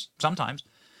 Sometimes.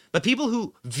 But people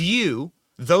who view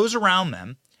those around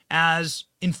them as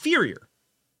inferior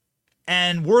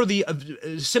and worthy of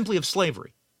simply of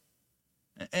slavery.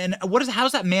 And how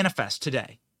does that manifest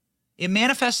today? It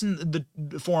manifests in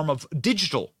the form of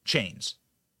digital chains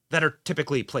that are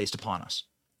typically placed upon us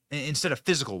instead of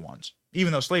physical ones,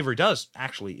 even though slavery does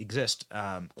actually exist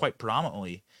quite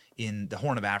predominantly in the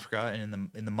Horn of Africa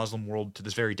and in the Muslim world to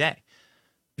this very day.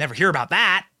 Never hear about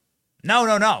that.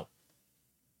 No.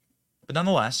 But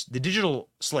nonetheless, the digital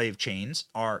slave chains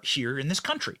are here in this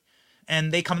country,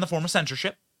 and they come in the form of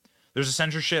censorship. There's a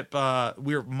censorship,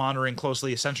 we're monitoring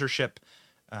closely a censorship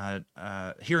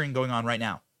hearing going on right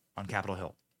now on Capitol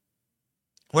Hill,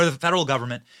 where the federal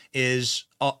government is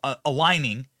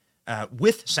aligning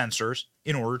with censors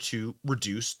in order to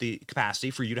reduce the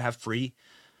capacity for you to have free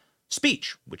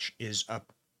speech, which is a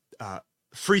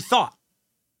free thought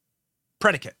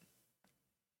predicate.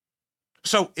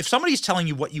 So if somebody's telling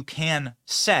you what you can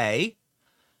say,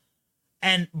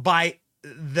 and by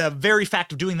the very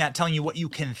fact of doing that, telling you what you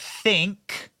can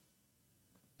think,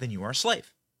 then you are a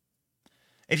slave.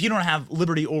 If you don't have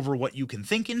liberty over what you can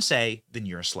think and say, then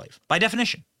you're a slave, by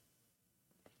definition.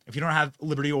 If you don't have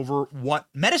liberty over what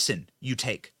medicine you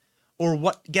take or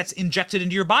what gets injected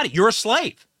into your body, you're a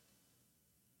slave.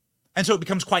 And so it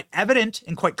becomes quite evident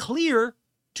and quite clear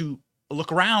to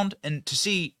look around and to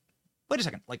see, wait a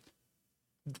second, like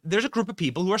there's a group of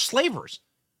people who are slavers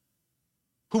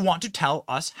who want to tell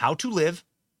us how to live,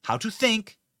 how to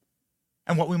think,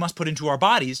 and what we must put into our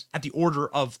bodies at the order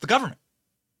of the government.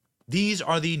 These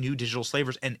are the new digital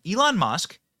slavers. And Elon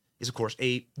Musk is, of course,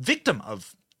 a victim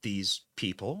of these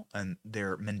people and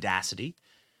their mendacity.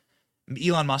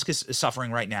 Elon Musk is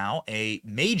suffering right now a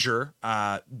major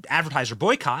advertiser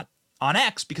boycott on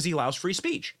X because he allows free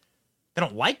speech. They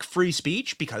don't like free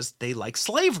speech because they like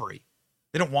slavery.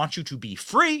 They don't want you to be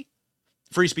free.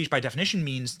 Free speech, by definition,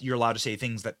 means you're allowed to say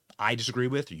things that I disagree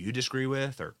with, or you disagree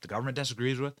with, or the government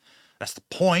disagrees with. That's the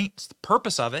point. It's the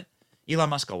purpose of it. Elon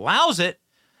Musk allows it,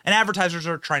 and advertisers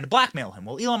are trying to blackmail him.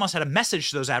 Well, Elon Musk had a message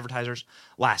to those advertisers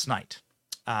last night.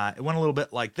 It went a little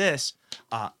bit like this.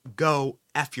 Go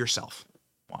F yourself.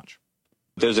 Watch.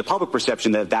 There's a public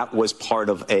perception that that was part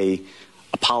of a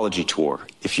apology tour,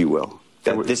 if you will.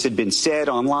 That this had been said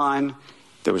online.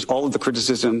 There was all of the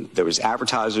criticism. There was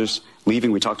advertisers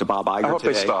leaving. We talked to Bob Iger today. I hope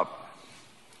they stop.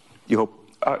 You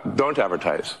hope? Don't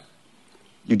advertise.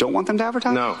 You don't want them to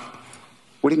advertise? No.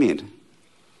 What do you mean?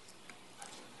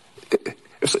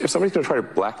 If somebody's going to try to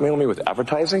blackmail me with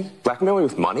advertising, blackmail me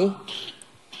with money,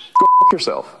 go f***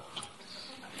 yourself.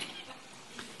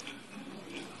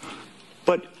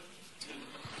 But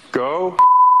go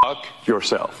f***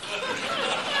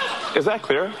 yourself. Is that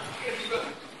clear?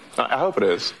 I hope it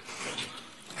is.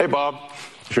 Hey, Bob,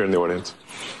 if you're in the audience.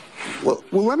 Well,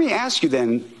 let me ask you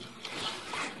then.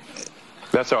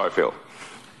 That's how I feel.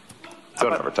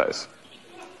 Don't advertise.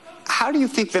 How do you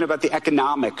think then about the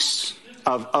economics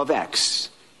of X?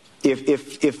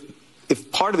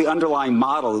 If part of the underlying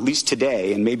model, at least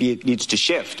today, and maybe it needs to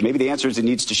shift, maybe the answer is it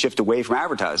needs to shift away from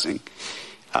advertising.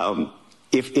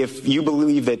 If you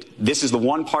believe that this is the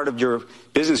one part of your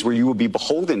business where you will be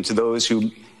beholden to those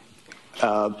who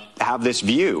have this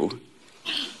view,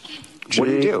 what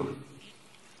do you do?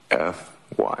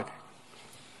 F-Y.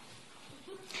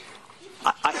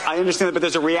 I understand that, but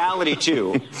there's a reality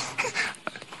too,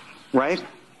 right?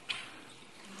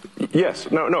 Yes.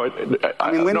 No.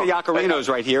 I mean, Linda Yaccarino's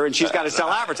right here, and she's got to sell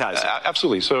advertising.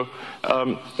 Absolutely. So,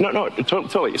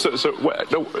 totally.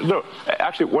 No.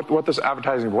 Actually, what this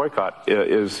advertising boycott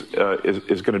is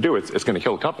going to do, it's going to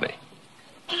kill the company.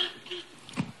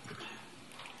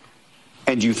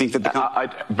 And do you think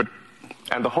that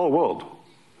and the whole world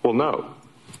will know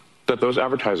that those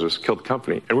advertisers killed the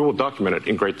company, and we will document it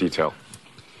in great detail.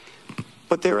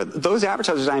 But those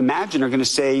advertisers, I imagine, are going to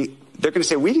say,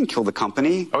 we didn't kill the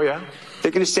company. Oh, yeah?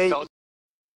 They're going to say...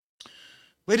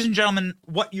 Ladies and gentlemen,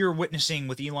 what you're witnessing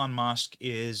with Elon Musk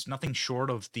is nothing short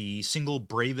of the single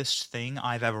bravest thing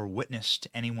I've ever witnessed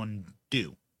anyone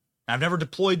do. I've never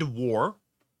deployed to war,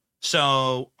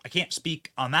 so I can't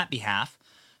speak on that behalf,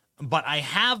 but I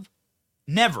have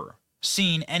never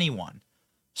seen anyone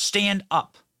stand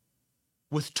up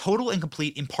with total and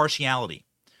complete impartiality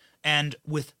and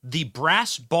with the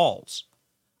brass balls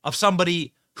of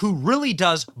somebody who really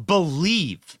does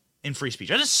believe in free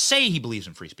speech. I just say he believes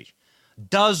in free speech.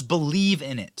 Does believe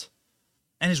in it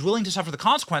and is willing to suffer the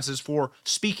consequences for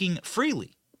speaking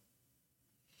freely.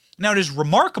 Now, it is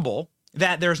remarkable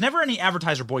that there's never any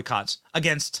advertiser boycotts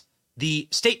against the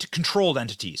state-controlled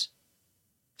entities.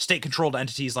 State-controlled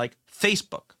entities like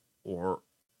Facebook or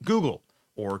Google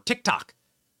or TikTok.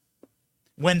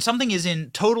 When something is in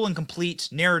total and complete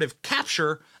narrative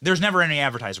capture, there's never any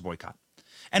advertiser boycott.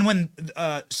 And when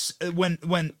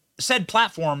said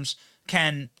platforms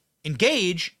can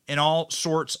engage in all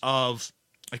sorts of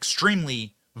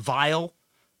extremely vile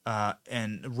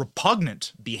and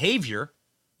repugnant behavior,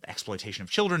 exploitation of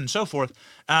children and so forth,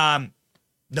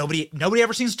 nobody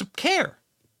ever seems to care.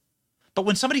 But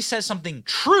when somebody says something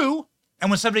true, and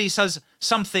when somebody says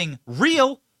something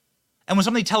real, and when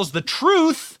somebody tells the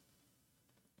truth,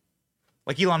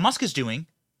 like Elon Musk is doing,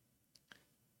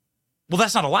 well,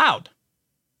 that's not allowed.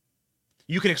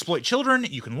 You can exploit children,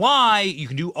 you can lie, you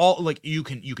can do all, like, you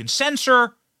can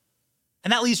censor,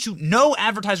 and that leads to no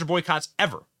advertiser boycotts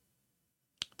ever.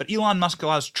 But Elon Musk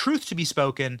allows truth to be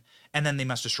spoken, and then they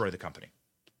must destroy the company.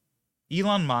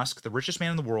 Elon Musk, the richest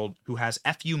man in the world who has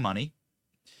FU money,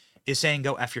 is saying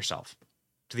go F yourself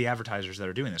to the advertisers that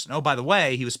are doing this. And oh, by the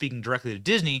way, he was speaking directly to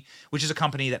Disney, which is a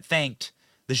company that thanked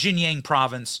the Xinjiang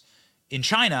province in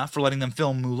China for letting them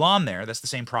film Mulan there. That's the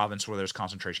same province where there's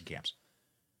concentration camps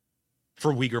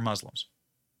for Uyghur Muslims.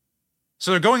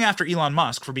 So they're going after Elon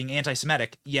Musk for being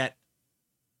anti-Semitic, yet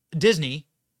Disney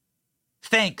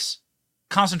thanks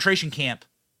concentration camp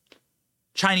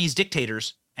Chinese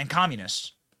dictators and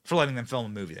communists for letting them film a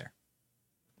movie there.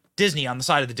 Disney on the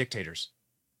side of the dictators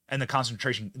and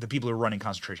the people who are running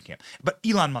concentration camp. But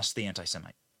Elon Musk, the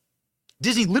anti-Semite.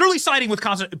 Disney literally siding with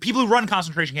people who run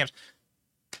concentration camps.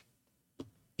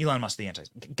 Elon Musk, the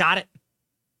anti-Semite. Got it?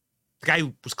 The guy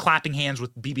who was clapping hands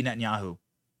with Bibi Netanyahu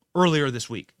earlier this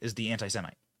week is the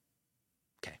anti-Semite.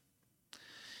 Okay.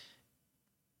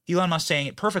 Elon Musk saying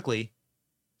it perfectly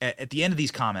at the end of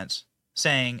these comments,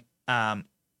 saying, all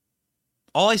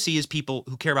I see is people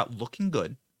who care about looking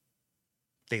good.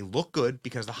 They look good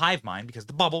because the hive mind, because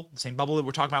the bubble, the same bubble that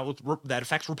we're talking about that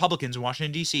affects Republicans in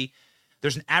Washington, D.C.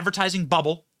 There's an advertising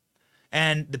bubble,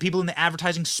 and the people in the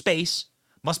advertising space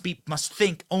must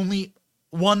think only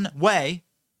one way.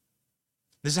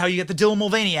 This is how you get the Dylan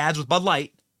Mulvaney ads with Bud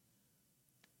Light.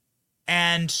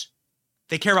 And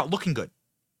they care about looking good.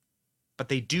 But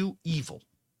they do evil.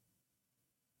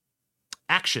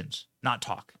 Actions, not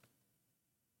talk.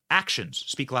 Actions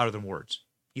speak louder than words.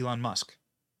 Elon Musk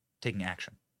taking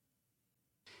action.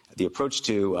 The approach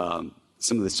to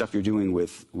some of the stuff you're doing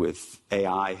with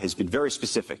AI has been very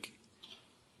specific,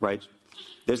 right?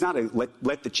 There's not a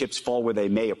let the chips fall where they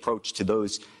may approach to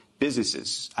those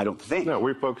businesses, I don't think. No,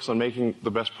 we focus on making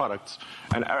the best products.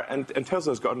 And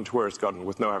Tesla's gotten to where it's gotten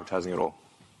with no advertising at all.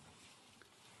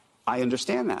 I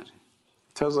understand that.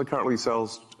 Tesla currently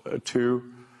sells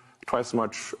twice as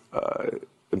much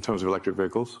in terms of electric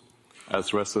vehicles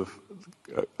as the rest of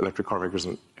electric car makers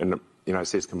in the United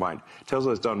States combined. Tesla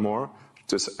has done more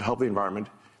to help the environment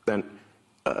than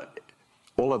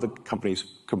all other companies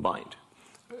combined.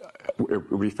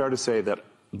 It would be fair to say that,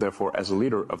 therefore, as a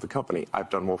leader of the company, I've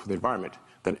done more for the environment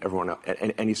than everyone else,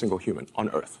 any single human on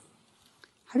Earth.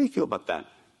 How do you feel about that?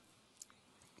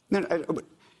 No,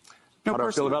 how do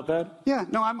I feel about that? Yeah,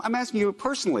 no, I'm asking you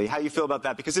personally how you feel about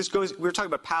that, because we're talking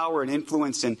about power and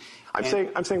influence and... I'm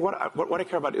saying what I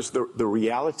care about is the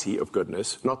reality of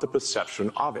goodness, not the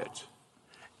perception of it.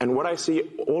 And what I see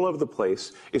all over the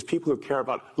place is people who care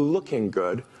about looking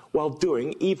good while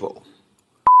doing evil.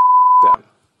 Them.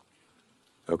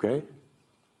 Okay?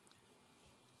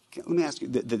 Let me ask you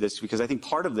this, because I think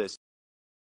part of this...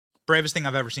 Bravest thing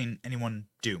I've ever seen anyone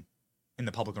do in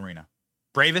the public arena.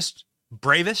 Bravest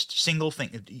single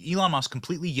thing. Elon Musk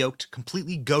completely yoked,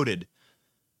 completely goated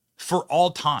for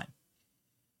all time.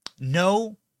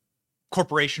 No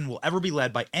corporation will ever be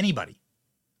led by anybody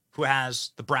who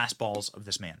has the brass balls of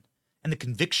this man and the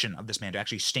conviction of this man to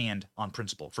actually stand on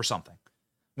principle for something.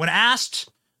 When asked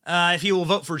if he will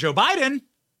vote for Joe Biden,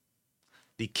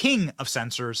 the king of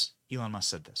censors, Elon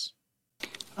Musk said this.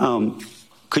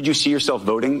 Could you see yourself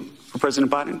voting for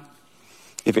President Biden?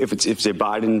 If it's a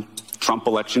Biden-Trump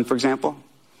election, for example?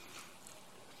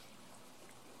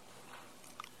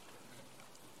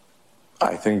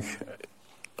 I think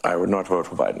I would not vote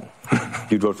for Biden.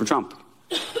 You'd vote for Trump?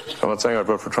 I'm not saying I'd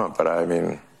vote for Trump, but I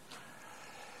mean,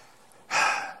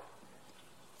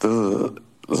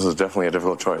 this is definitely a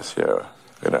difficult choice. Yeah,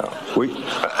 you know.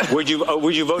 Would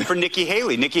you vote for Nikki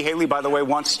Haley? Nikki Haley, by the way,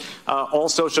 wants all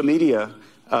social media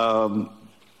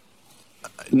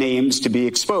names to be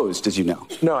exposed, as you know.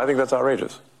 No, I think that's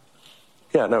outrageous.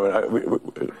 Yeah, no,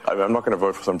 I'm not going to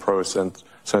vote for some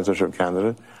pro-censorship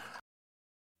candidate.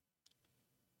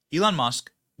 Elon Musk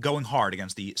going hard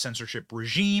against the censorship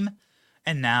regime,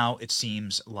 and now it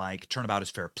seems like turnabout is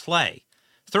fair play.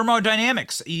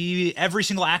 Thermodynamics, every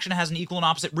single action has an equal and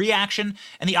opposite reaction,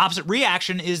 and the opposite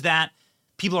reaction is that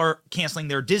people are canceling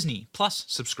their Disney Plus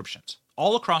subscriptions.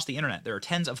 All across the internet, there are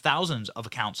tens of thousands of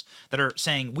accounts that are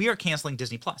saying, we are canceling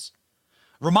Disney Plus.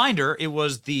 Reminder, it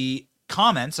was the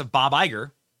comments of Bob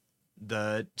Iger,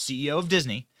 the CEO of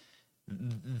Disney,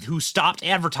 who stopped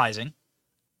advertising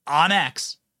on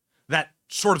X, that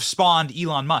sort of spawned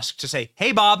Elon Musk to say,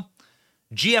 hey, Bob,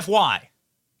 GFY.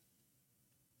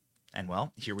 And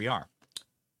well, here we are.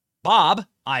 Bob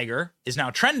Iger is now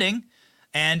trending,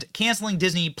 and canceling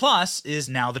Disney Plus is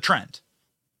now the trend.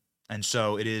 And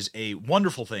so it is a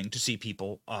wonderful thing to see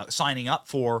people signing up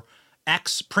for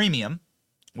X Premium,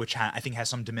 which I think has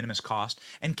some de minimis cost,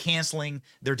 and canceling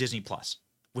their Disney Plus,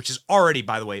 which is already,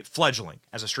 by the way, fledgling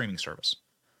as a streaming service.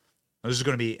 This is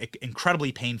going to be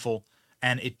incredibly painful,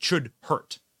 and it should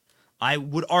hurt. I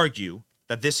would argue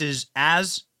that this is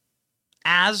as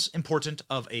important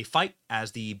of a fight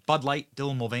as the Bud Light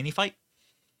Dylan Mulvaney fight.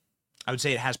 I would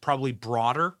say it has probably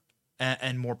broader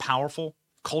and more powerful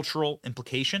cultural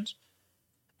implications.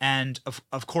 And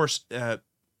of course,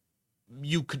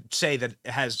 you could say that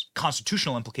it has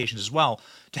constitutional implications as well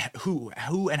to who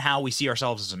and how we see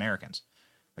ourselves as Americans.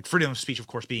 Like freedom of speech, of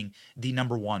course, being the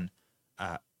number one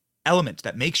element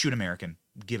that makes you an American,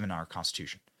 given our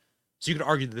Constitution. So you could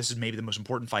argue that this is maybe the most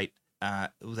important fight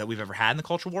that we've ever had in the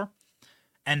culture war.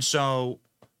 And so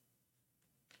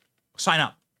sign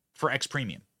up for X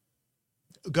Premium.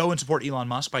 Go and support Elon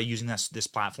Musk by using this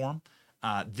platform.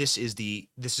 This is the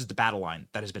battle line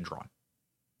that has been drawn.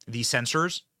 The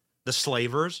censors, the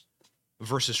slavers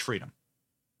versus freedom.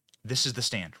 This is the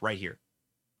stand right here.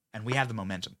 And we have the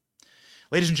momentum.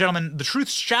 Ladies and gentlemen, the truth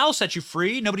shall set you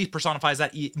free. Nobody personifies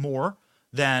that more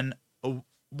than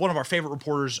one of our favorite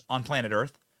reporters on planet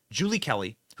Earth, Julie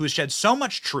Kelly, who has shed so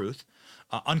much truth,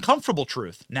 uncomfortable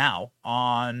truth now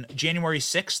on January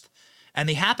 6th and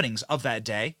the happenings of that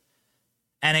day,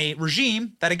 and a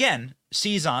regime that, again,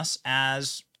 sees us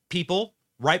as people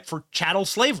ripe for chattel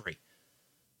slavery,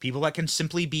 people that can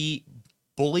simply be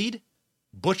bullied,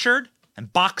 butchered,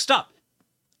 and boxed up.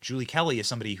 Julie Kelly is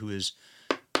somebody who is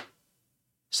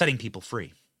setting people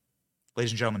free.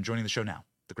 Ladies and gentlemen, joining the show now,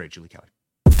 the great Julie Kelly.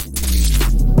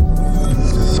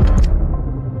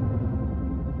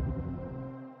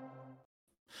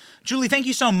 Julie, thank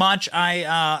you so much.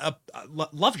 I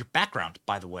love your background,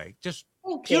 by the way. Just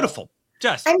beautiful.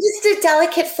 I'm just a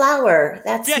delicate flower.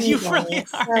 That's me, you really are.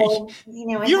 So, I thought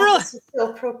this was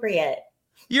so appropriate.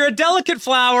 You're a delicate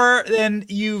flower, and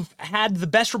you've had the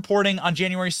best reporting on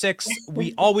January 6th.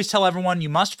 We always tell everyone you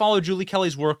must follow Julie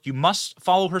Kelly's work, you must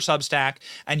follow her Substack,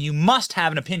 and you must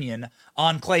have an opinion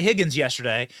on Clay Higgins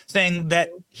yesterday, saying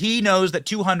that he knows that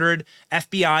 200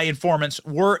 FBI informants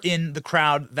were in the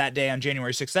crowd that day on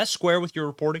January 6th. That's square with your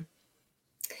reporting?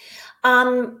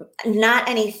 Not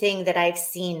anything that I've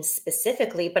seen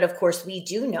specifically, but of course we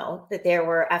do know that there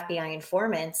were FBI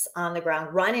informants on the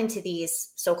ground run into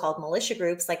these so-called militia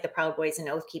groups like the Proud Boys and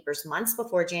Oath Keepers months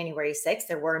before January 6th.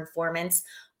 There were informants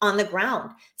on the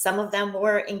ground. Some of them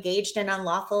were engaged in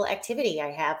unlawful activity. I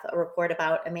have a report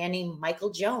about a man named Michael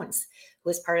Jones,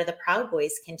 who was part of the Proud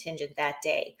Boys contingent that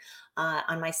day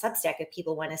on my Substack if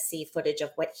people want to see footage of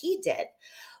what he did.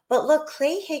 But look,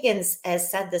 Clay Higgins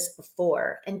has said this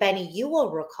before, and Benny, you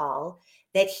will recall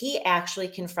that he actually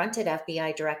confronted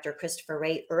FBI Director Christopher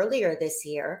Wray earlier this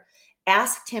year,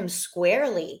 asked him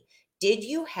squarely, did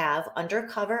you have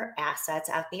undercover assets,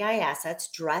 FBI assets,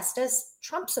 dressed as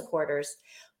Trump supporters,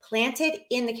 planted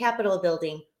in the Capitol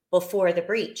building before the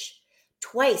breach?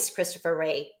 Twice, Christopher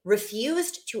Wray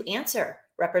refused to answer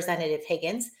Representative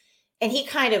Higgins, and he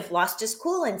kind of lost his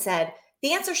cool and said,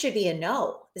 the answer should be a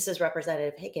no. This is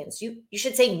Representative Higgins. You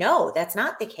should say no, that's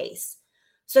not the case.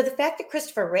 So the fact that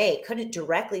Christopher Wray couldn't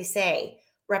directly say,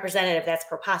 Representative, that's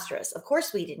preposterous. Of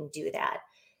course we didn't do that.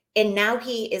 And now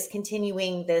he is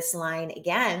continuing this line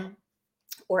again,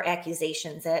 or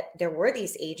accusations that there were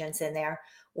these agents in there.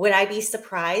 Would I be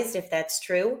surprised if that's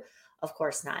true? Of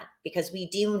course not, because we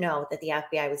do know that the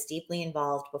FBI was deeply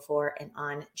involved before and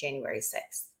on January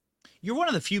 6th. You're one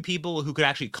of the few people who could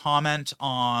actually comment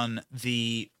on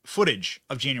the footage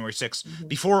of January 6th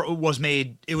before it was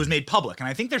made public. And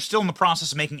I think they're still in the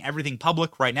process of making everything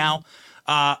public right now.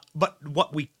 But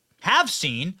what we have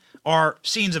seen are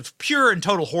scenes of pure and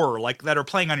total horror, like that are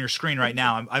playing on your screen right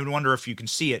now. I wonder if you can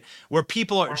see it, where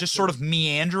people are just sort of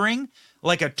meandering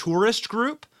like a tourist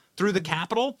group through the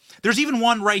Capitol. There's even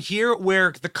one right here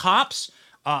where the cops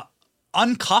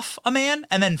uncuff a man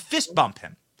and then fist bump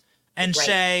him and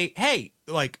say, hey,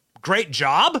 like, great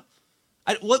job.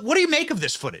 What do you make of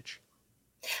this footage?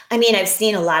 I mean, I've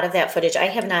seen a lot of that footage. I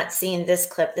have not seen this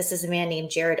clip. This is a man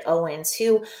named Jared Owens,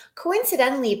 who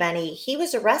coincidentally, Benny, he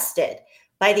was arrested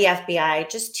by the FBI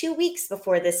just 2 weeks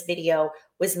before this video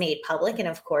was made public. And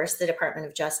of course, the Department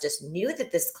of Justice knew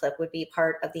that this clip would be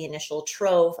part of the initial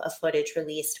trove of footage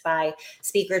released by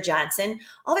Speaker Johnson.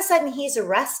 All of a sudden, he's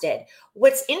arrested.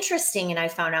 What's interesting, and I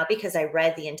found out because I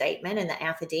read the indictment and the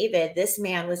affidavit, this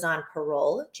man was on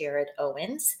parole, Jared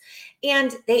Owens,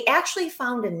 and they actually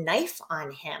found a knife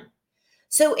on him.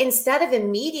 So instead of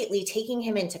immediately taking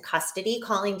him into custody,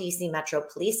 calling DC Metro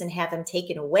Police and have him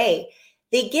taken away,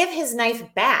 they give his knife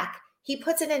back. He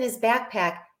puts it in his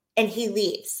backpack and he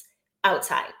leaves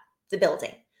outside the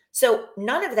building. So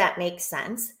none of that makes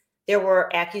sense. There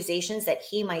were accusations that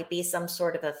he might be some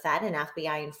sort of a Fed, an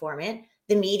FBI informant.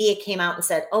 The media came out and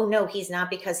said, oh, no, he's not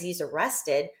because he's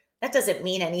arrested. That doesn't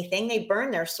mean anything. They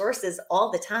burn their sources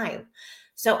all the time.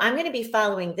 So I'm going to be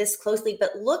following this closely.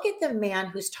 But look at the man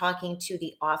who's talking to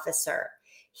the officer.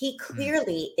 He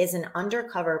clearly is an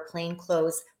undercover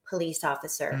plainclothes police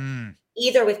officer.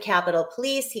 Either with Capitol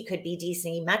Police, he could be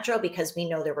DC Metro, because we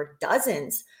know there were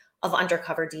dozens of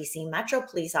undercover DC Metro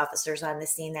police officers on the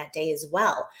scene that day as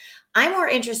well. I'm more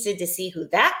interested to see who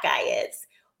that guy is,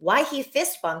 why he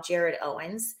fist bumped Jared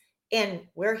Owens, and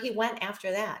where he went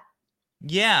after that.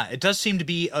 Yeah, it does seem to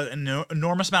be an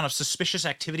enormous amount of suspicious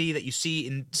activity that you see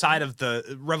inside of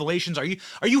the revelations. Are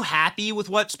you happy with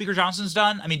what Speaker Johnson's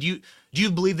done? I mean, do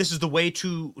you believe this is the way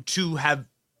to have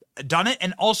done it?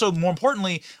 And also, more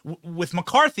importantly, with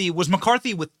McCarthy,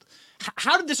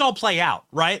 how did this all play out,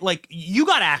 right? Like, you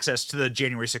got access to the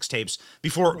January 6 tapes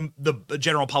before the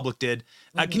general public did.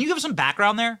 Can you give us some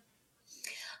background there?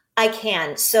 I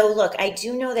can. So look, I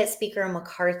do know that Speaker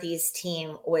McCarthy's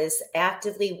team was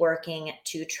actively working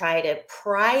to try to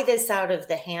pry this out of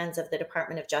the hands of the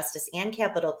Department of Justice and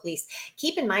Capitol Police.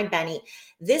 Keep in mind, Benny,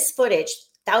 this footage,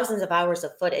 thousands of hours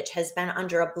of footage, has been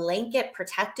under a blanket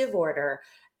protective order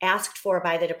asked for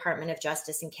by the Department of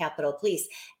Justice and Capitol Police.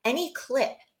 Any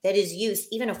clip that is used,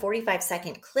 even a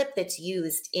 45-second clip that's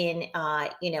used in,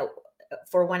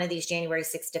 for one of these January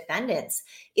 6 defendants,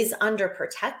 is under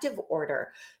protective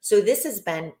order. So this has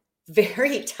been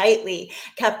very tightly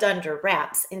kept under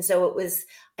wraps. And so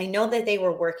I know that they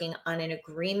were working on an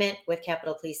agreement with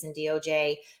Capitol Police and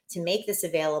DOJ to make this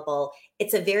available.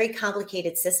 It's a very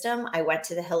complicated system. I went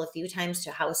to the Hill a few times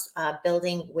to house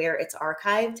building where it's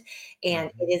archived,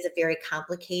 and it is a very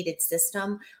complicated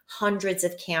system, hundreds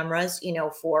of cameras,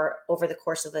 for over the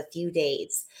course of a few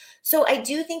days. So I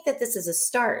do think that this is a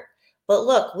start. But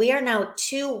look, we are now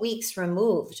 2 weeks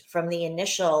removed from the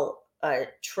initial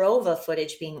trove of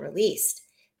footage being released.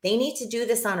 They need to do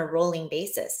this on a rolling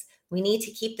basis. We need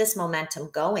to keep this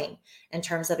momentum going in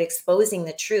terms of exposing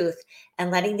the truth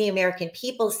and letting the American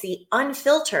people see,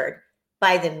 unfiltered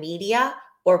by the media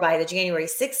or by the January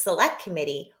 6th Select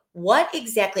Committee, what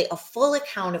exactly a full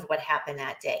account of what happened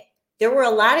that day. There were a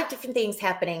lot of different things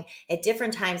happening at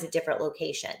different times at different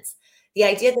locations. The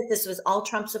idea that this was all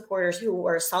Trump supporters who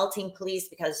were assaulting police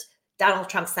because Donald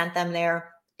Trump sent them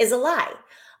there is a lie.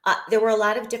 There were a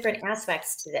lot of different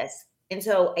aspects to this. And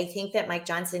so I think that Mike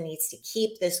Johnson needs to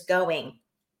keep this going,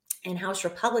 and House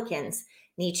Republicans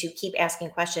need to keep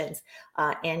asking questions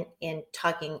and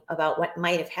talking about what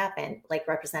might have happened, like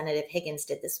Representative Higgins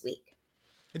did this week.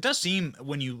 It does seem,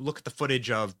 when you look at the footage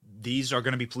of these are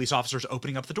going to be police officers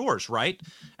opening up the doors, right?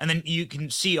 And then you can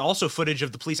see also footage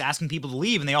of the police asking people to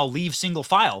leave, and they all leave single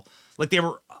file. Like they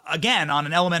were, again, on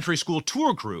an elementary school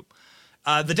tour group.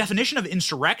 The definition of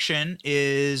insurrection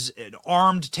is an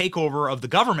armed takeover of the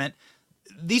government.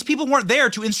 These people weren't there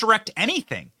to insurrect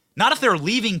anything. Not if they're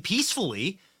leaving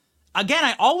peacefully. Again,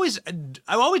 I always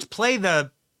play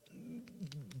the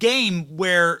game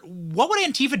where, what would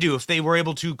Antifa do if they were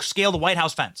able to scale the White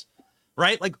House fence,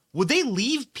 right? Like, would they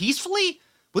leave peacefully?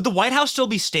 Would the White House still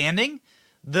be standing?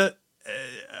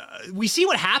 we see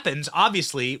what happens,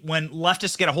 obviously, when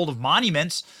leftists get a hold of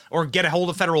monuments or get a hold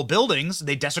of federal buildings.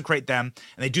 They desecrate them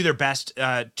and they do their best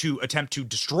to attempt to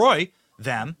destroy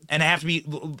them, and they have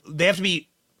to be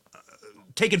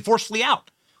taken forcefully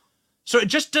out. So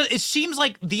it seems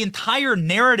like the entire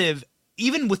narrative,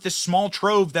 even with this small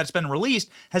trove that's been released,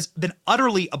 has been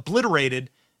utterly obliterated,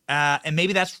 and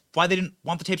maybe that's why they didn't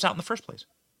want the tapes out in the first place.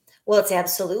 Well, it's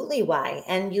absolutely why.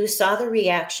 And you saw the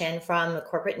reaction from the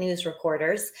corporate news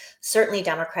reporters, certainly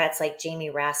Democrats like Jamie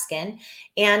Raskin,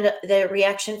 and the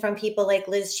reaction from people like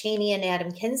Liz Cheney and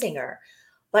Adam Kinzinger.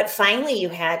 But finally, you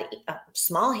had a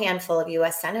small handful of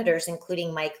U.S. senators,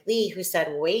 including Mike Lee, who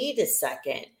said, wait a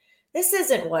second, this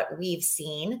isn't what we've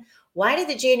seen. Why did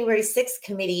the January 6th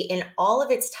committee, in all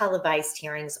of its televised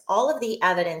hearings, all of the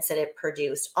evidence that it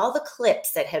produced, all the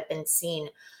clips that have been seen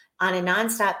on a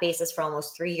nonstop basis for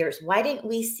almost 3 years, why didn't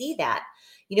we see that?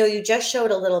 You know, you just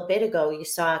showed a little bit ago, you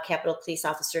saw Capitol Police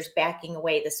officers backing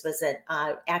away. This was an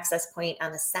access point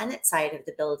on the Senate side of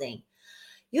the building.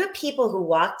 You have people who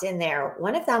walked in there.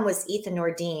 One of them was Ethan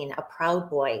Nordine, a Proud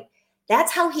Boy.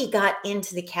 That's how he got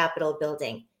into the Capitol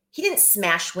building. He didn't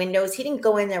smash windows. He didn't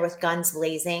go in there with guns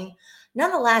blazing.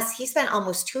 Nonetheless, he spent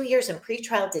almost 2 years in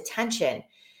pretrial detention,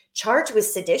 charged with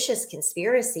seditious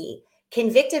conspiracy,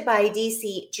 convicted by a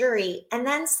DC jury, and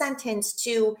then sentenced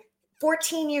to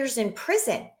 14 years in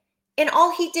prison. And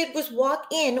all he did was walk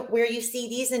in where you see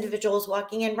these individuals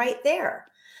walking in right there.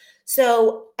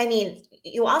 So, I mean,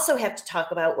 you also have to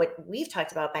talk about what we've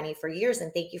talked about, Benny, for years,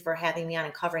 and thank you for having me on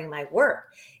and covering my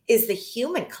work, is the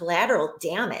human collateral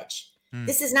damage.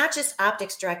 This is not just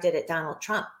optics directed at Donald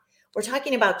Trump. We're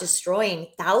talking about destroying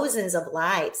thousands of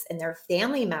lives and their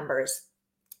family members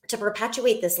to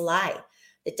perpetuate this lie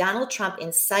that Donald Trump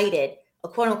incited a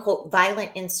quote unquote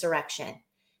violent insurrection,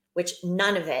 which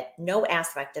none of it, no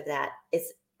aspect of that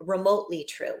is remotely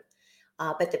true.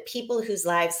 But the people whose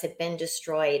lives have been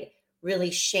destroyed,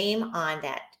 really shame on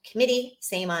that committee,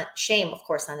 shame, of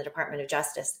course, on the Department of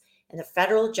Justice and the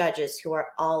federal judges who are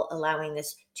all allowing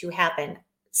this to happen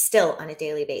still on a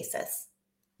daily basis.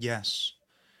 Yes.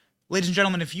 Ladies and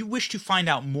gentlemen, if you wish to find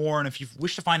out more, and if you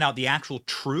wish to find out the actual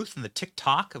truth and the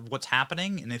tick-tock of what's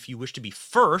happening, and if you wish to be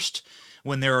first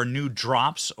when there are new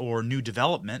drops or new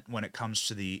development when it comes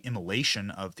to the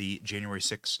immolation of the January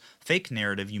 6th fake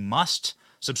narrative, you must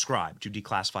subscribe to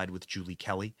Declassified with Julie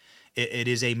Kelly. It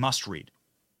is a must-read.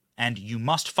 And you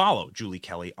must follow Julie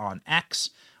Kelly on X,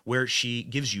 where she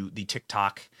gives you the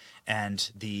tick-tock and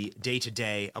the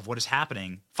day-to-day of what is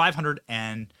happening.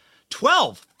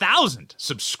 512,000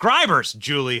 subscribers,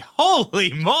 Julie.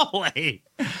 Holy moly.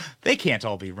 They can't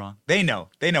all be wrong. They know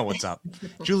what's up.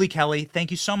 Julie Kelly,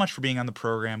 thank you so much for being on the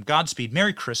program. Godspeed.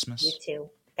 Merry Christmas. You too.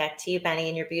 Back to you, Benny,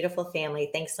 and your beautiful family.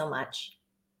 Thanks so much.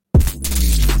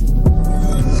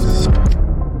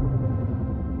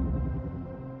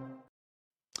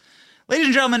 Ladies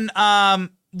and gentlemen,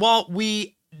 while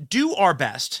we do our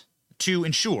best to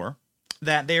ensure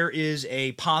that there is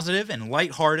a positive and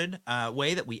lighthearted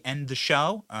way that we end the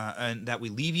show and that we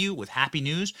leave you with happy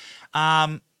news,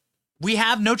 we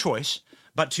have no choice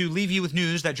but to leave you with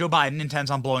news that Joe Biden intends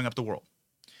on blowing up the world.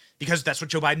 Because that's what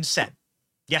Joe Biden said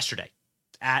yesterday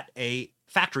at a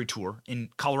factory tour in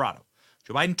Colorado.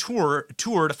 Joe Biden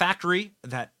toured a factory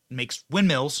that makes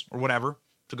windmills or whatever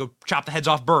to go chop the heads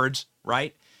off birds,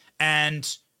 right?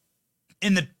 And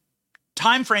in the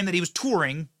time frame that he was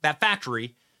touring that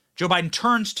factory, Joe Biden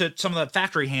turns to some of the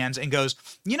factory hands and goes,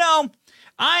 you know,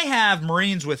 I have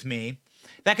Marines with me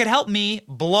that could help me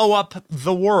blow up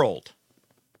the world.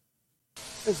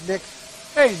 This is Nick.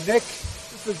 Hey, Nick.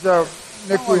 This is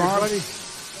Nick with buddy.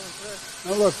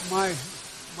 Now look, my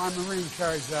Marine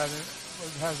carries that.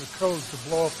 It has a code to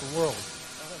blow up the world.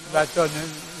 That doesn't.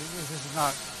 This is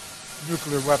not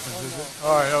nuclear weapons, is it?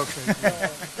 All right, okay.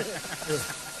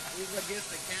 He's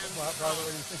against the camera. By the way,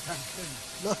 you think I'm kidding?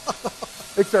 No.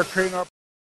 Think they're creating up.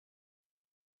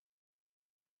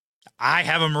 I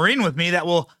have a Marine with me that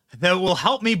will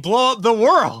help me blow up the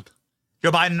world.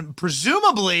 Joe Biden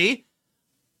presumably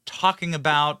talking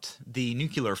about the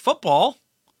nuclear football.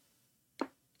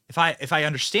 If I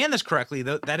understand this correctly,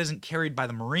 that isn't carried by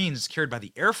the Marines, it's carried by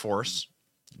the Air Force.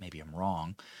 Maybe I'm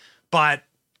wrong. But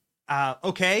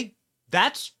okay,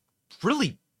 that's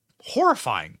really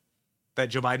horrifying that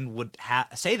Joe Biden would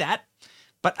say that.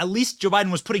 But at least Joe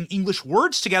Biden was putting English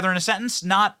words together in a sentence,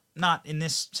 not in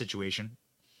this situation.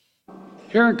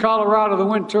 Here in Colorado, the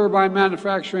wind turbine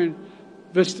manufacturing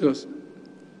Vistas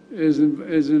is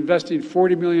investing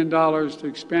 $40 million to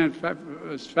expand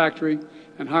its factory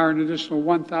and hire an additional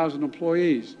 1,000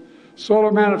 employees.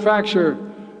 Solar manufacturer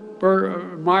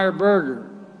Meyer Burger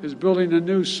is building a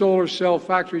new solar cell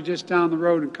factory just down the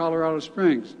road in Colorado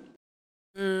Springs.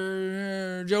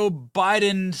 Joe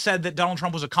Biden said that Donald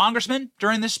Trump was a congressman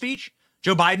during this speech.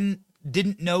 Joe Biden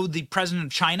didn't know the president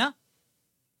of China.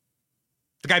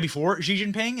 The guy before Xi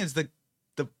Jinping is the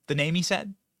name he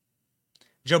said.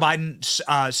 Joe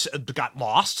Biden got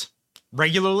lost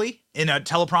regularly in a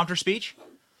teleprompter speech.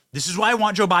 This is why I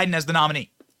want Joe Biden as the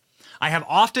nominee. I have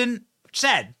often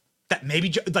said that maybe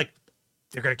they're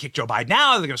going to kick Joe Biden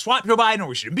out, they're going to swap Joe Biden, or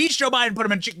we should impeach Joe Biden, put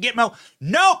him in Gitmo.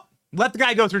 Nope. Let the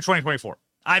guy go through 2024.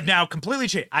 I've now completely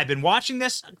changed. I've been watching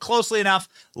this closely enough.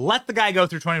 Let the guy go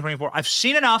through 2024. I've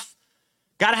seen enough.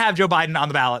 Got to have Joe Biden on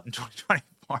the ballot in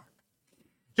 2024.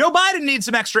 Joe Biden needs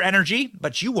some extra energy,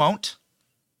 but you won't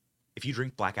if you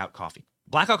drink Blackout coffee.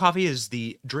 Blackout coffee is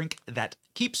the drink that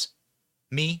keeps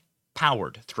me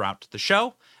powered throughout the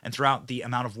show and throughout the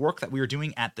amount of work that we are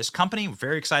doing at this company. We're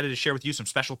very excited to share with you some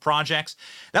special projects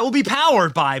that will be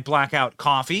powered by Blackout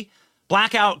coffee.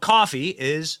 Blackout coffee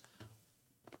is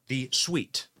the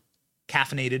sweet,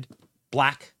 caffeinated,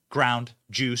 black ground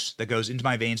juice that goes into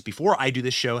my veins before I do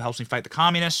this show, helps me fight the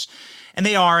communists. And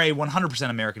they are a 100%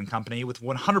 American company with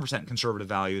 100% conservative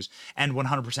values and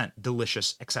 100%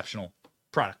 delicious, exceptional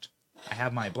product. I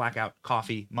have my Blackout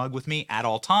coffee mug with me at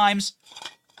all times.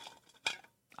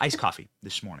 Iced coffee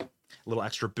this morning. A little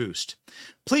extra boost.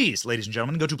 Please, ladies and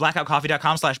gentlemen, go to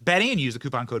blackoutcoffee.com/Benny and use the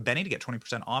coupon code Benny to get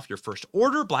 20% off your first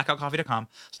order.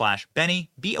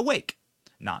 Blackoutcoffee.com/Benny. Be awake,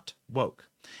 not woke.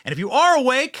 And if you are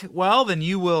awake, well, then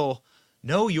you will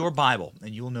know your Bible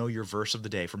and you will know your verse of the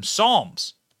day from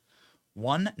Psalms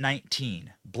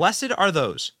 119. Blessed are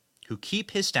those who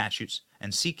keep his statutes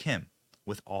and seek him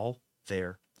with all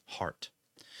their heart.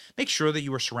 Make sure that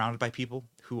you are surrounded by people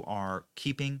who are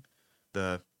keeping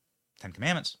the Ten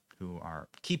Commandments, who are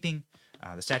keeping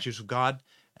the statutes of God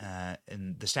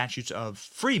and the statutes of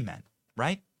free men,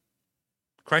 right?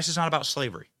 Christ is not about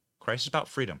slavery. Christ is about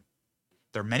freedom.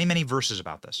 There are many, many verses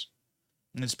about this.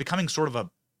 And it's becoming sort of a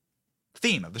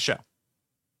theme of the show.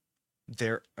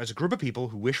 There is a group of people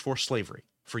who wish for slavery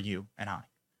for you and I.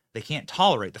 They can't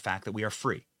tolerate the fact that we are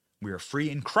free. We are free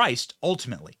in Christ,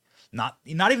 ultimately. Not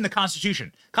even the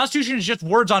Constitution. Constitution is just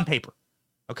words on paper,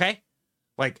 okay?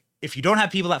 Like, if you don't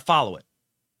have people that follow it.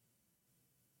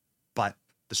 But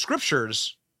the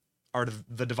scriptures are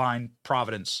the divine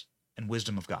providence and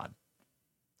wisdom of God.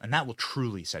 And that will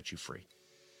truly set you free.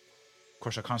 Of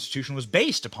course, our Constitution was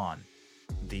based upon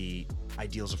the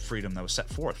ideals of freedom that was set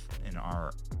forth in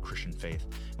our Christian faith.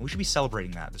 And we should be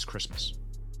celebrating that this Christmas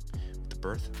with the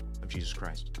birth of Jesus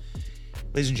Christ.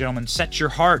 Ladies and gentlemen, set your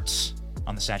hearts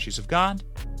on the statutes of God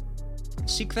and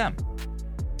seek them,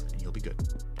 and you'll be good.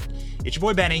 It's your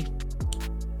boy Benny.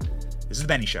 This is The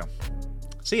Benny Show.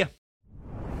 See ya.